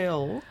you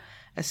tell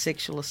a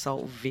sexual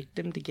assault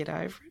victim to get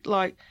over it?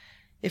 Like,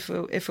 if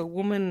a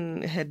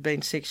woman had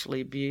been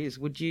sexually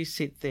abused, would you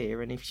sit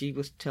there and if she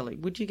was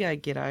telling, would you go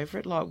get over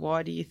it? Like,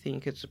 why do you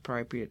think it's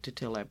appropriate to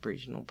tell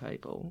Aboriginal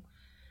people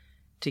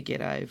to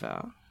get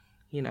over,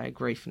 you know,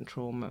 grief and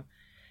trauma?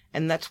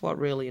 And that's what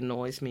really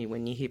annoys me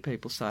when you hear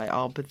people say,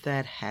 oh, but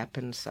that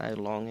happened so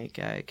long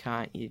ago.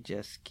 Can't you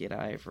just get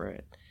over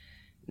it?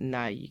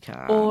 No, you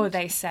can't. Or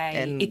they say,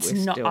 and it's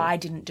not, I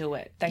didn't do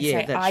it. They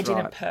say, I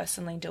didn't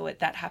personally do it.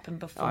 That happened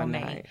before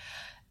me.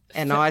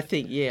 And I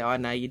think, I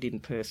know you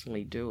didn't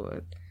personally do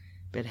it,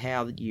 but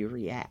how you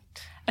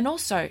react. And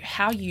also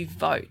how you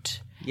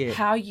vote. Yeah.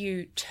 How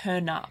you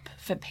turn up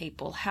for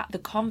people, how the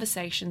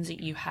conversations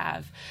that you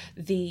have,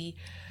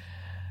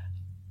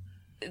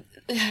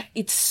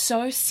 it's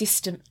so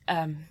systemic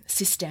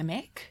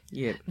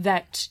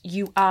that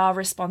you are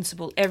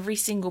responsible. Every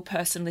single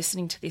person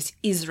listening to this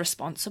is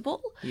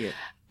responsible. Yeah.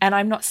 And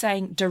I'm not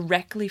saying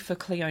directly for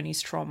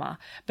Cleone's trauma,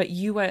 but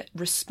you are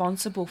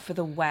responsible for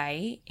the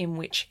way in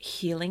which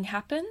healing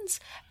happens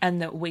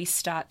and that we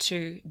start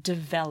to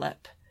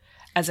develop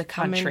as a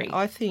country. I mean,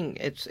 I think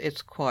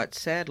it's quite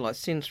sad. Like,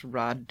 since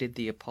Rudd did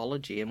the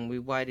apology and we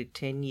waited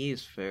 10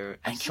 years for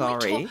a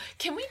sorry.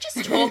 Can we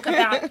just talk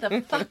about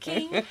the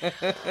fucking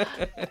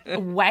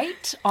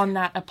wait on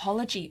that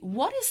apology?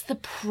 What is the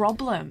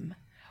problem?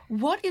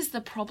 What is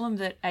the problem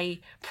that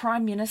a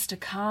Prime Minister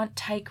can't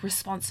take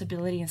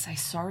responsibility and say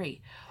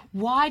sorry?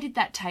 Why did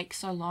that take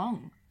so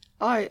long?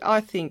 I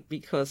think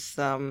because,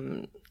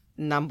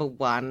 number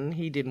one,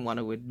 he didn't want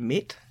to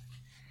admit.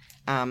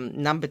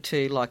 Number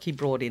two, like, he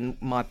brought in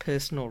my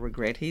personal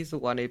regret. He's the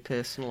one who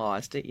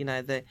personalised it. You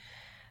know,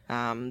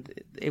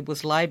 it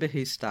was Labor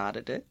who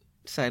started it.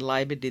 So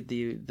Labor did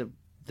the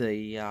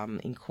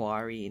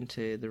inquiry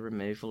into the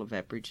removal of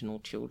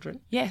Aboriginal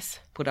children. Yes.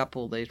 Put up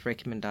all these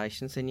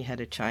recommendations. Then you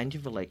had a change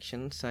of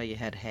election. So you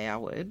had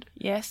Howard.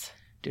 Yes.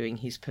 Doing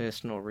his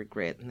personal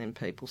regret, and then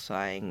people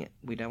saying,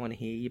 we don't want to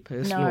hear your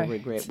personal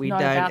regret. We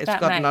don't.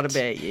 It's not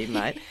about you,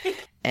 mate.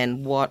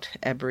 And what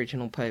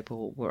Aboriginal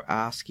people were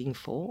asking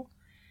for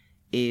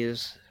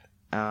is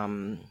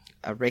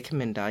a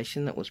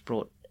recommendation that was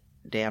brought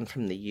down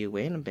from the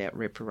UN about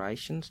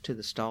reparations to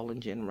the stolen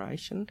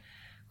generation,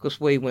 because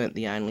we weren't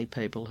the only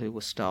people who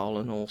were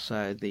stolen.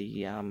 Also,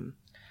 the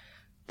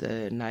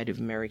Native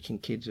American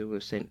kids who were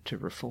sent to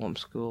reform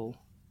school,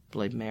 I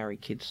believe Maori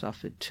kids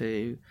suffered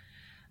too.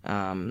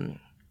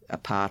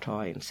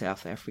 Apartheid in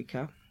South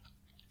Africa.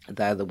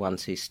 They're the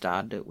ones who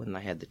started it when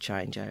they had the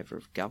changeover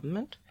of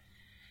government.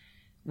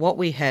 What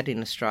we had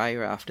in Australia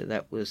after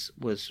that was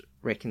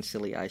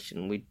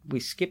reconciliation. We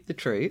skipped the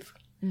truth.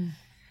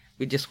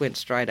 We just went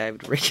straight over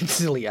to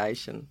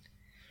reconciliation.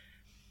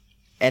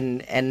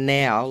 And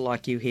now,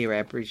 like, you hear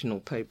Aboriginal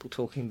people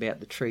talking about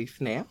the truth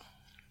now,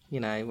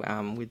 you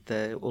know, with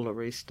the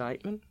Uluru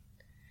Statement,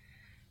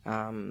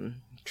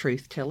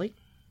 truth-telling,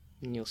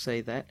 and you'll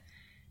see that.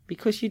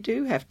 Because you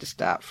do have to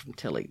start from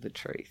telling the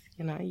truth.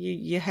 You know,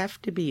 you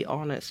have to be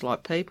honest.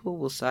 Like, people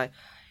will say,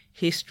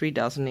 history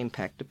doesn't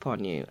impact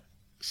upon you.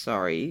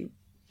 Sorry,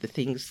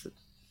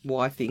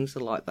 why things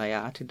are like they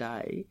are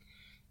today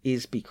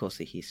is because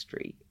of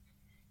history.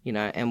 You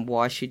know, and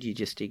why should you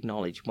just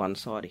acknowledge one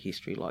side of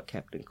history like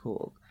Captain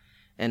Cook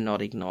and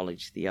not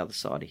acknowledge the other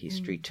side of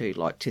history too?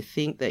 Like, to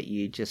think that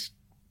you just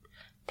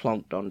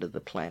plonked onto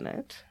the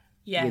planet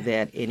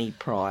without any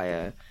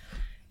prior...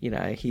 You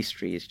know,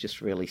 history is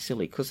just really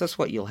silly, because that's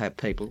what you'll have.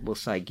 People will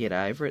say, get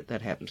over it,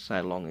 that happened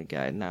so long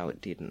ago. No, it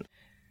didn't.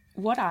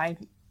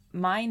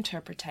 My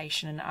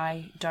interpretation, and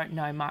I don't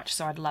know much,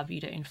 so I'd love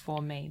you to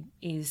inform me,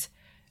 is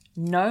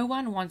no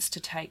one wants to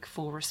take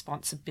full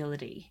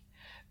responsibility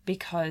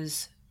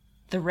because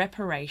the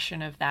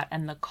reparation of that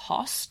and the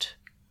cost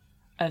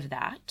of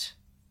that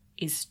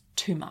is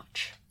too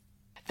much.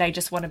 They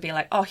just want to be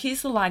like, oh,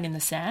 here's the line in the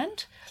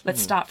sand.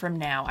 Let's start from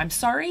now. I'm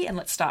sorry, and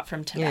let's start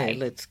from today. Yeah,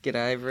 let's get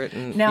over it.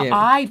 And, now,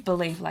 I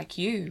believe, like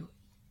you,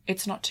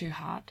 it's not too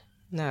hard.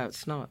 No,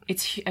 it's not.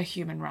 It's a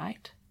human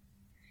right.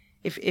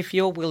 If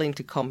you're willing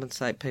to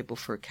compensate people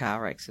for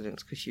car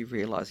accidents because you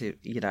realise,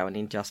 you know, an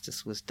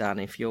injustice was done,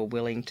 if you're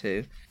willing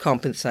to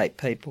compensate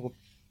people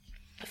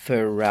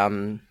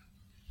for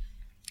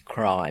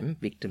crime,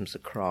 victims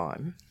of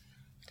crime,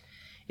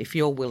 if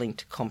you're willing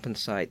to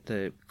compensate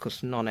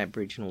because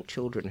non-Aboriginal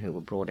children who were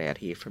brought out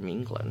here from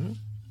England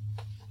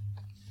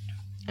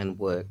and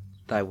work,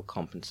 they were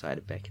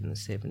compensated back in the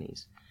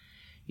 70s.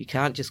 You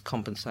can't just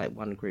compensate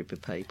one group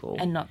of people.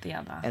 And not the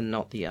other. And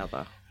not the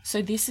other.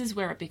 So this is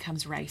where it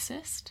becomes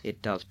racist?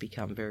 It does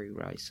become very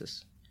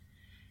racist.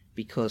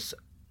 Because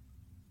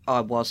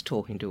I was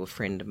talking to a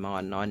friend of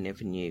mine and I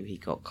never knew he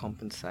got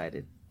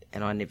compensated.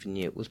 And I never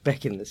knew it was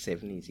back in the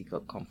 70s he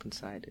got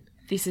compensated.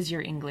 This is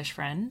your English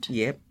friend?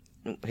 Yep.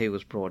 He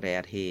was brought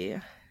out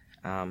here.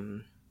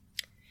 And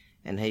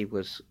he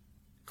was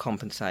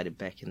compensated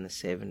back in the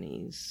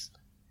 70s.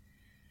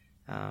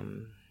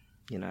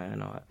 You know,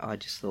 and I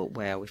just thought,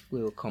 wow, if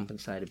we were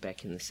compensated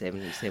back in the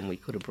 70s, then we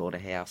could have bought a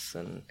house.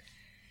 And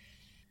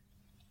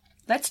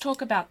let's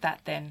talk about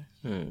that then.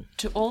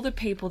 To all the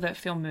people that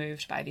feel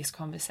moved by this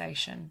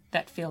conversation,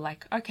 that feel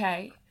like,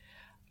 okay,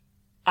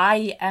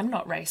 I am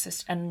not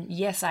racist, and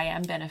yes, I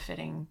am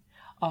benefiting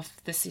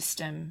off the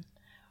system.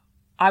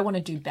 I want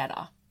to do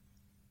better.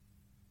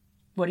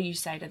 What do you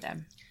say to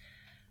them?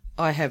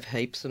 I have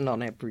heaps of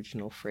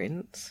non-Aboriginal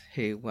friends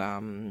who,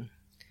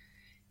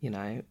 you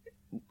know,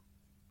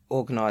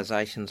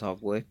 organisations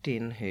I've worked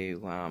in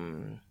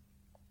who,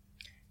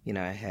 you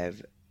know,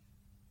 have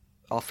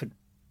offered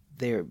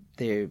their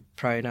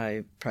pro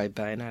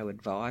bono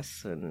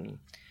advice and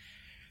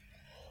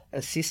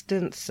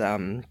assistance,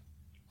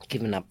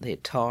 given up their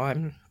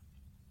time,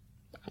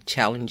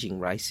 challenging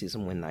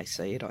racism when they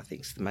see it. I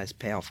think it's the most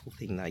powerful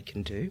thing they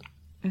can do.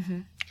 Mm-hmm.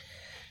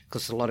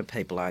 Because a lot of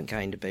people aren't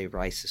going to be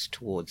racist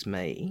towards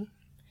me.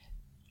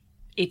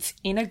 It's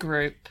in a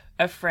group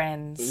of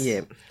friends,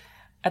 yeah,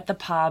 at the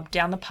pub,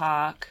 down the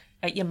park,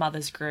 at your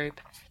mother's group,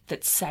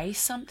 that say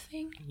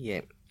something.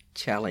 Yeah,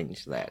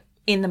 challenge that.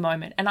 In the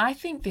moment. And I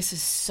think this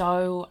is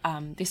so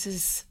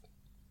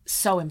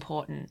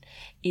important,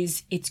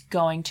 is it's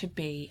going to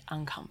be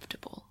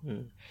uncomfortable.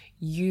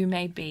 You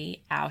may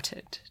be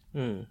outed.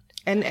 And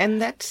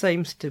that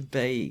seems to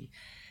be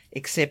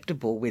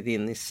acceptable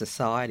within this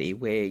society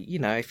where, you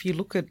know, if you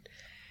look at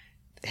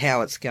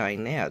how it's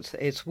going now,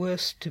 it's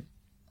worse to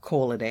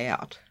call it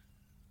out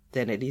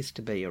than it is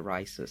to be a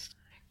racist.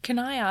 Can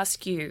I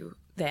ask you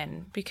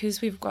then,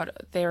 because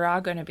there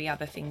are going to be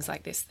other things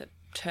like this that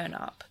turn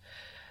up,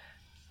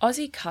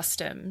 Aussie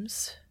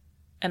customs,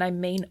 and I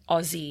mean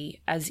Aussie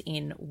as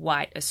in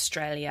white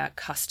Australia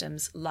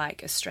customs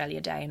like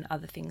Australia Day and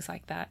other things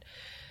like that,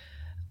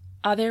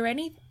 are there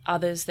any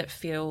others that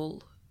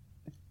feel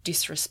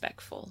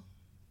disrespectful?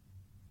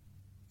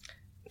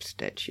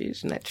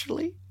 Statues,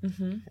 naturally.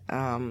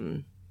 Mm-hmm.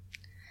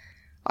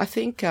 I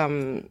think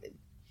being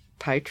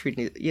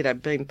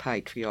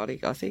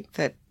patriotic, I think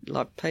that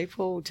like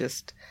people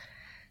just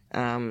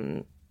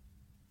really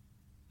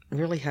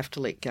have to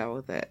let go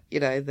of that. You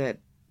know, that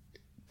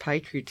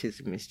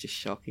patriotism is just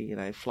shocking, you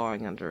know,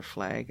 flying under a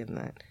flag and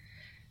that.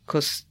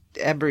 Because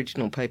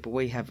Aboriginal people,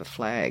 we have a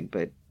flag,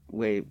 but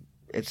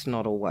it's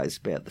not always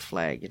about the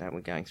flag. You know,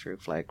 we're going through a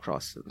flag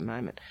crisis at the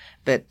moment.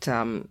 But,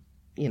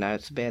 you know,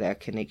 it's about our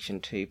connection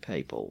to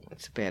people.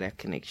 It's about our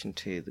connection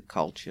to the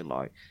culture,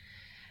 like.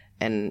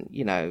 And,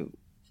 you know,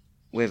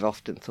 we've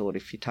often thought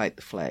if you take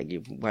the flag,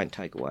 you won't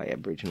take away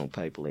Aboriginal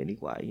people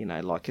anyway. You know,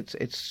 like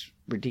it's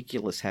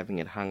ridiculous having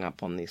it hung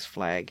up on this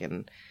flag.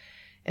 And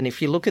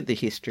if you look at the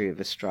history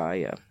of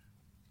Australia,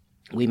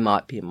 we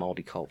might be a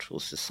multicultural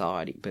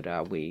society, but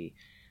are we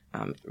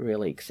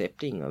really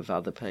accepting of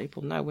other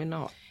people? No, we're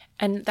not.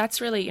 And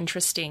that's really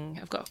interesting.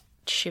 I've got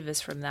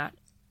shivers from that.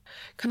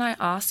 Can I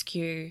ask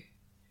you,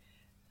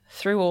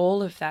 through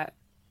all of that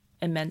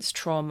immense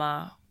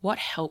trauma, what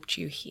helped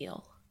you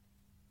heal?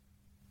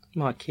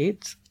 My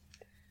kids.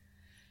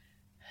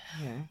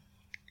 Yeah.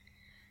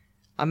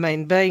 I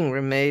mean, being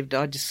removed,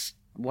 I just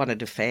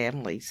wanted a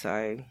family,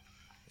 so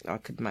I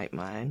could make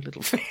my own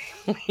little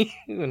family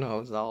when I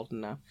was old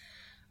enough.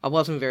 I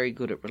wasn't very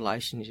good at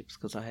relationships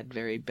because I had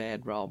very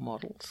bad role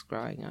models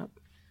growing up.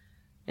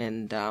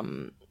 And,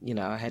 you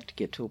know, I had to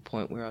get to a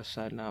point where I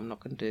said, no, I'm not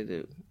going to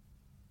do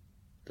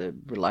the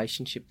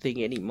relationship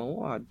thing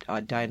anymore.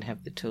 I don't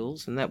have the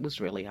tools, and that was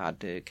really hard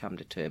to come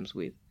to terms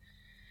with.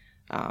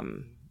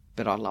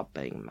 But I love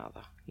being a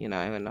mother, you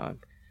know, and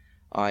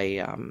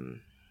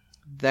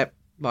that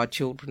my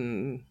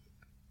children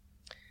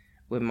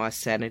were my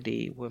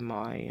sanity, were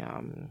my,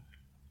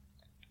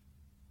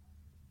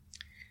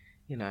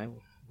 you know,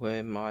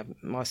 were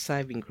my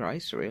saving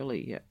grace,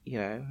 really, you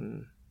know.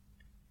 And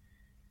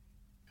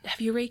have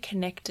you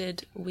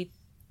reconnected with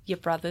your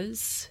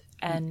brothers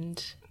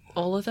and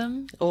all of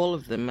them? All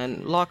of them.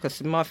 And like I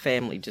said, my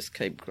family just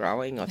keep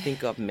growing. I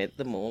think I've met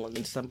them all and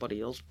then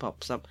somebody else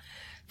pops up.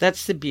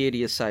 That's the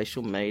beauty of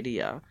social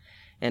media.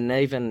 And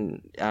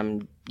even,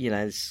 you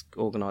know, this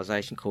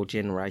organisation called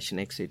Generation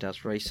X who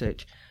does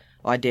research,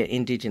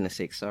 Indigenous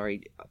X,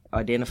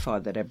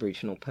 identified that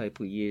Aboriginal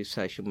people use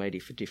social media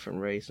for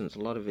different reasons. A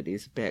lot of it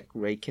is about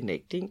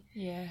reconnecting,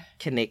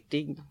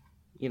 connecting,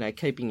 you know,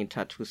 keeping in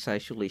touch with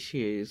social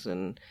issues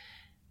and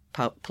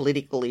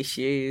political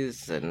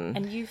issues.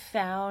 And you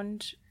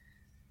found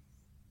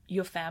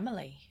your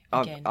family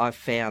again? I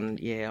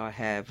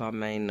have. I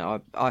mean,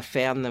 I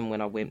found them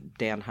when I went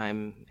down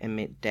home and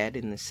met Dad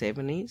in the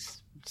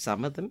 70s,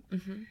 some of them.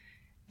 Mm-hmm.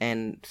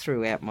 And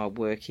throughout my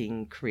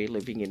working career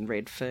living in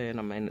Redfern,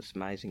 I mean, it's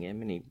amazing how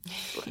many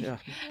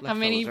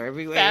are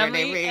everywhere.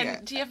 Family,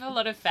 and do you have a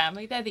lot of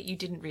family there that you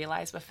didn't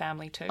realise were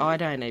family too? I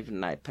don't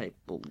even know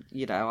people.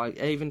 You know,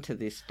 even to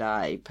this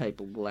day,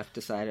 people will have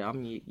to say,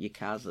 I'm your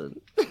cousin.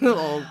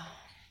 Or,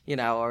 you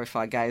know, or if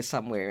I go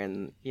somewhere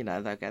and, you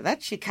know, they'll go,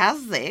 that's your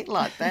cousin there,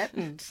 like that.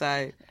 And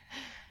so,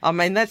 I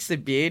mean, that's the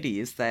beauty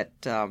is that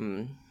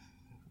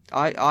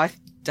I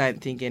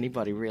don't think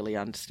anybody really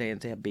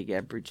understands how big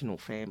Aboriginal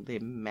family. They're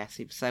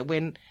massive. So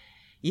when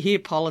you hear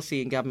policy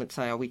and government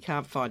say, we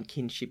can't find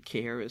kinship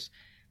carers,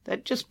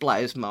 that just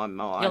blows my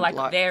mind. You're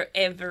like they're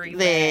everywhere.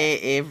 They're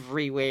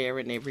everywhere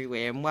and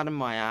everywhere. And one of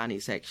my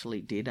aunties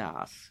actually did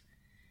ask,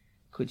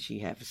 could she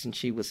have us? And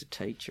she was a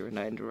teacher and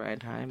owned her own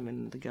home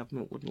and the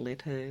government wouldn't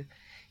let her.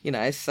 You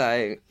know,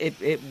 so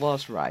it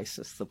was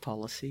racist, the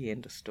policy,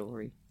 end of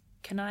story.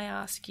 Can I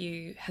ask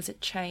you, has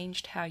it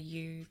changed how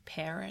you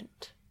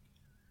parent?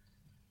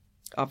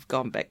 I've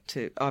gone back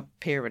to, I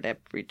parent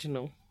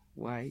Aboriginal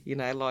way, you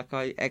know, like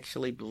I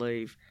actually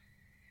believe,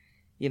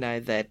 you know,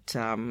 that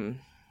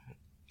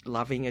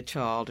loving a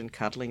child and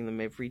cuddling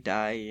them every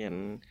day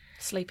and...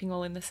 Sleeping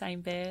all in the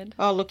same bed?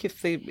 Oh, look,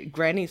 if the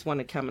grannies want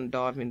to come and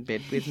dive in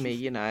bed with me,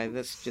 you know,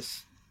 that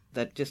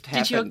just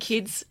happens. Did your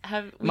kids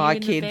have... My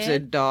kids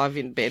would dive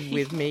in bed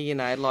with me, you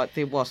know, like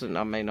there wasn't,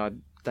 I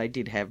mean, they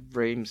did have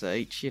rooms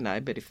each, you know,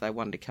 but if they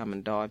wanted to come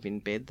and dive in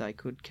bed, they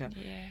could come.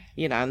 Yeah.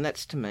 You know, and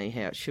that's to me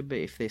how it should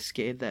be. If they're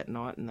scared that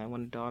night and they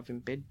want to dive in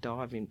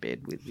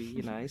bed with you,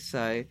 you know.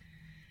 So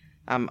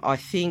I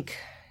think,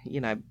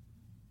 you know,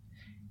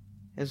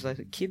 as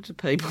kids are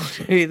people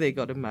too, they've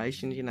got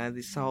emotions, you know,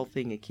 this whole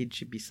thing, a kid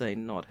should be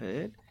seen, not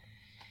heard,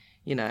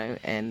 you know,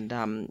 and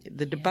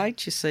the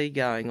debate you see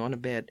going on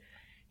about,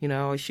 you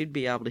know, I should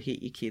be able to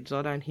hit your kids.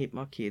 I don't hit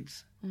my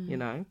kids, you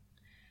know.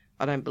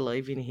 I don't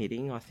believe in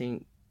hitting. I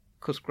think,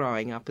 because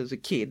growing up as a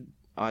kid,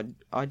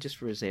 I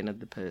just resented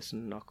the person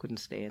and I couldn't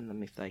stand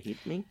them if they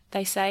hit me.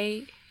 They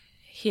say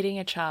hitting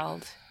a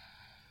child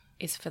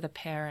is for the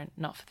parent,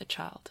 not for the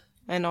child.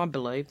 And I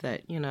believe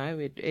that, you know,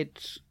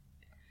 it's...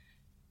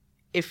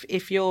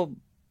 If your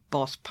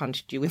boss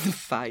punched you in the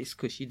face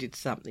because you did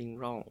something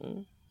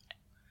wrong,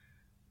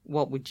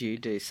 what would you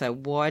do? So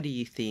why do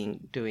you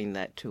think doing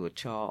that to a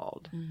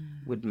child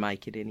would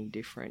make it any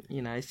different,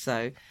 you know?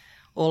 So...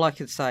 all I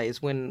could say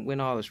is when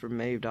I was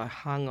removed, I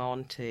hung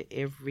on to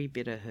every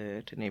bit of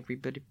hurt and every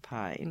bit of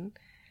pain,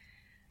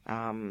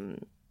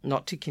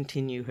 not to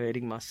continue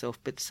hurting myself,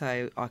 but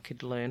so I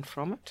could learn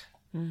from it.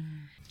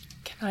 Can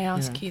I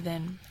ask you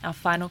then, our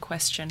final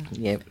question?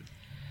 Yep.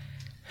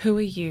 Who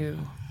are you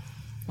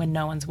when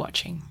no one's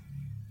watching?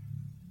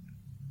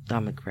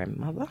 I'm a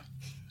grandmother,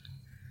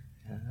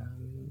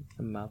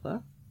 a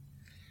mother,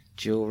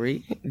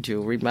 jewellery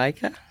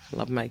maker.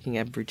 Love making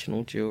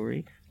Aboriginal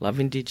jewellery. Love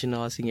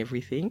indigenising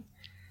everything.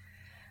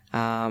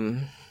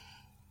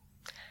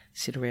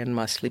 Sit around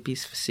my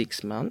slippies for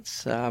 6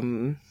 months.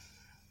 I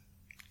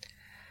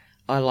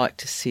like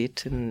to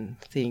sit and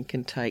think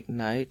and take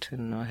note,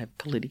 and I have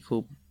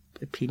political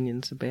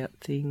opinions about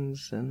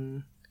things,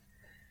 and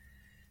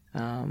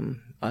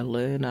I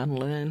learn,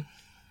 unlearn.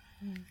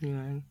 You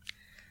know,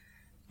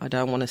 I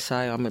don't want to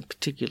say I'm a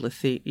particular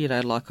thing, you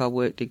know, like I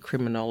worked in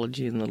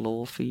criminology and the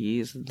law for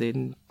years and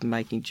then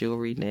making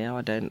jewellery now.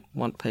 I don't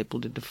want people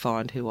to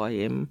define who I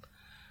am.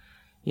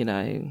 You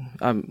know,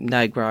 I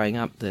know growing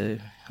up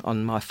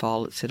on my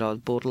file it said I was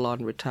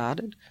borderline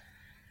retarded.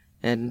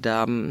 And,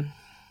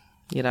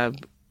 you know,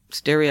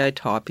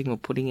 stereotyping or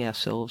putting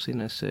ourselves in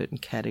a certain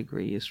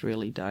category is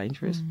really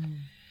dangerous.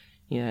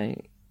 You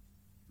know,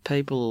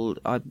 people,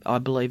 I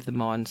believe the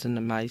mind's an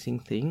amazing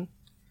thing.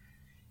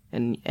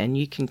 And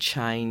you can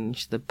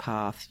change the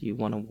path you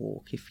want to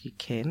walk if you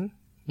can,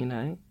 you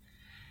know.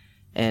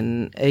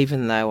 And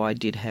even though I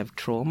did have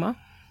trauma,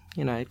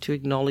 you know, to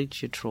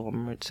acknowledge your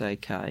trauma, it's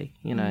okay,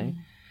 you know.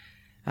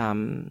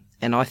 And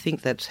I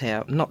think that's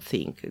how,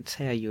 it's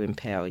how you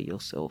empower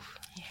yourself.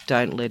 Yeah.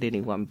 Don't let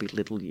anyone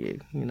belittle you,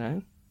 you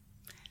know.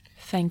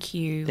 Thank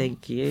you.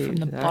 Thank you. From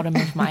the bottom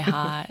of my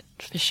heart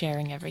for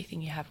sharing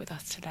everything you have with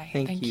us today.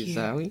 Thank you,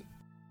 Zoe.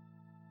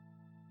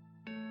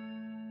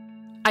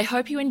 I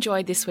hope you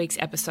enjoyed this week's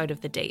episode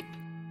of The Deep.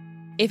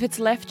 If it's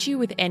left you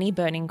with any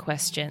burning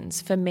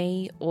questions for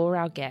me or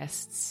our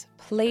guests,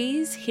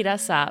 please hit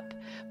us up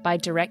by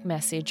direct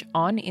message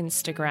on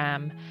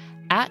Instagram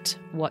at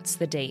What's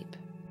the Deep.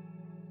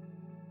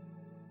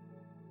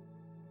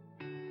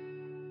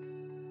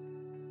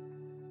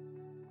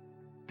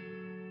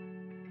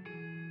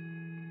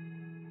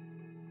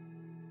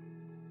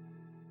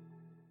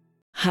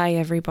 Hi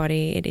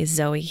everybody, it is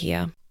Zoe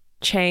here.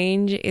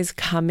 Change is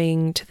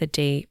coming to the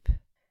deep.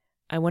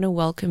 I want to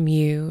welcome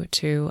you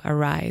to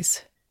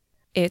Arise.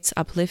 It's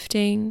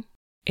uplifting,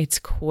 it's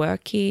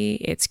quirky,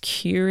 it's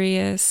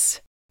curious.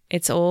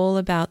 It's all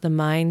about the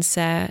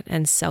mindset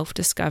and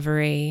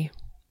self-discovery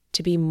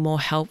to be more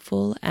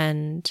helpful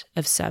and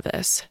of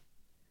service.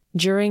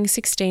 During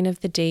 16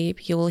 of the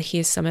Deep, you will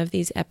hear some of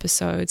these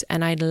episodes,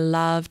 and I'd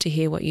love to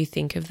hear what you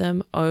think of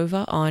them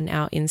over on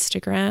our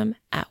Instagram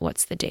at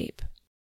What's the Deep.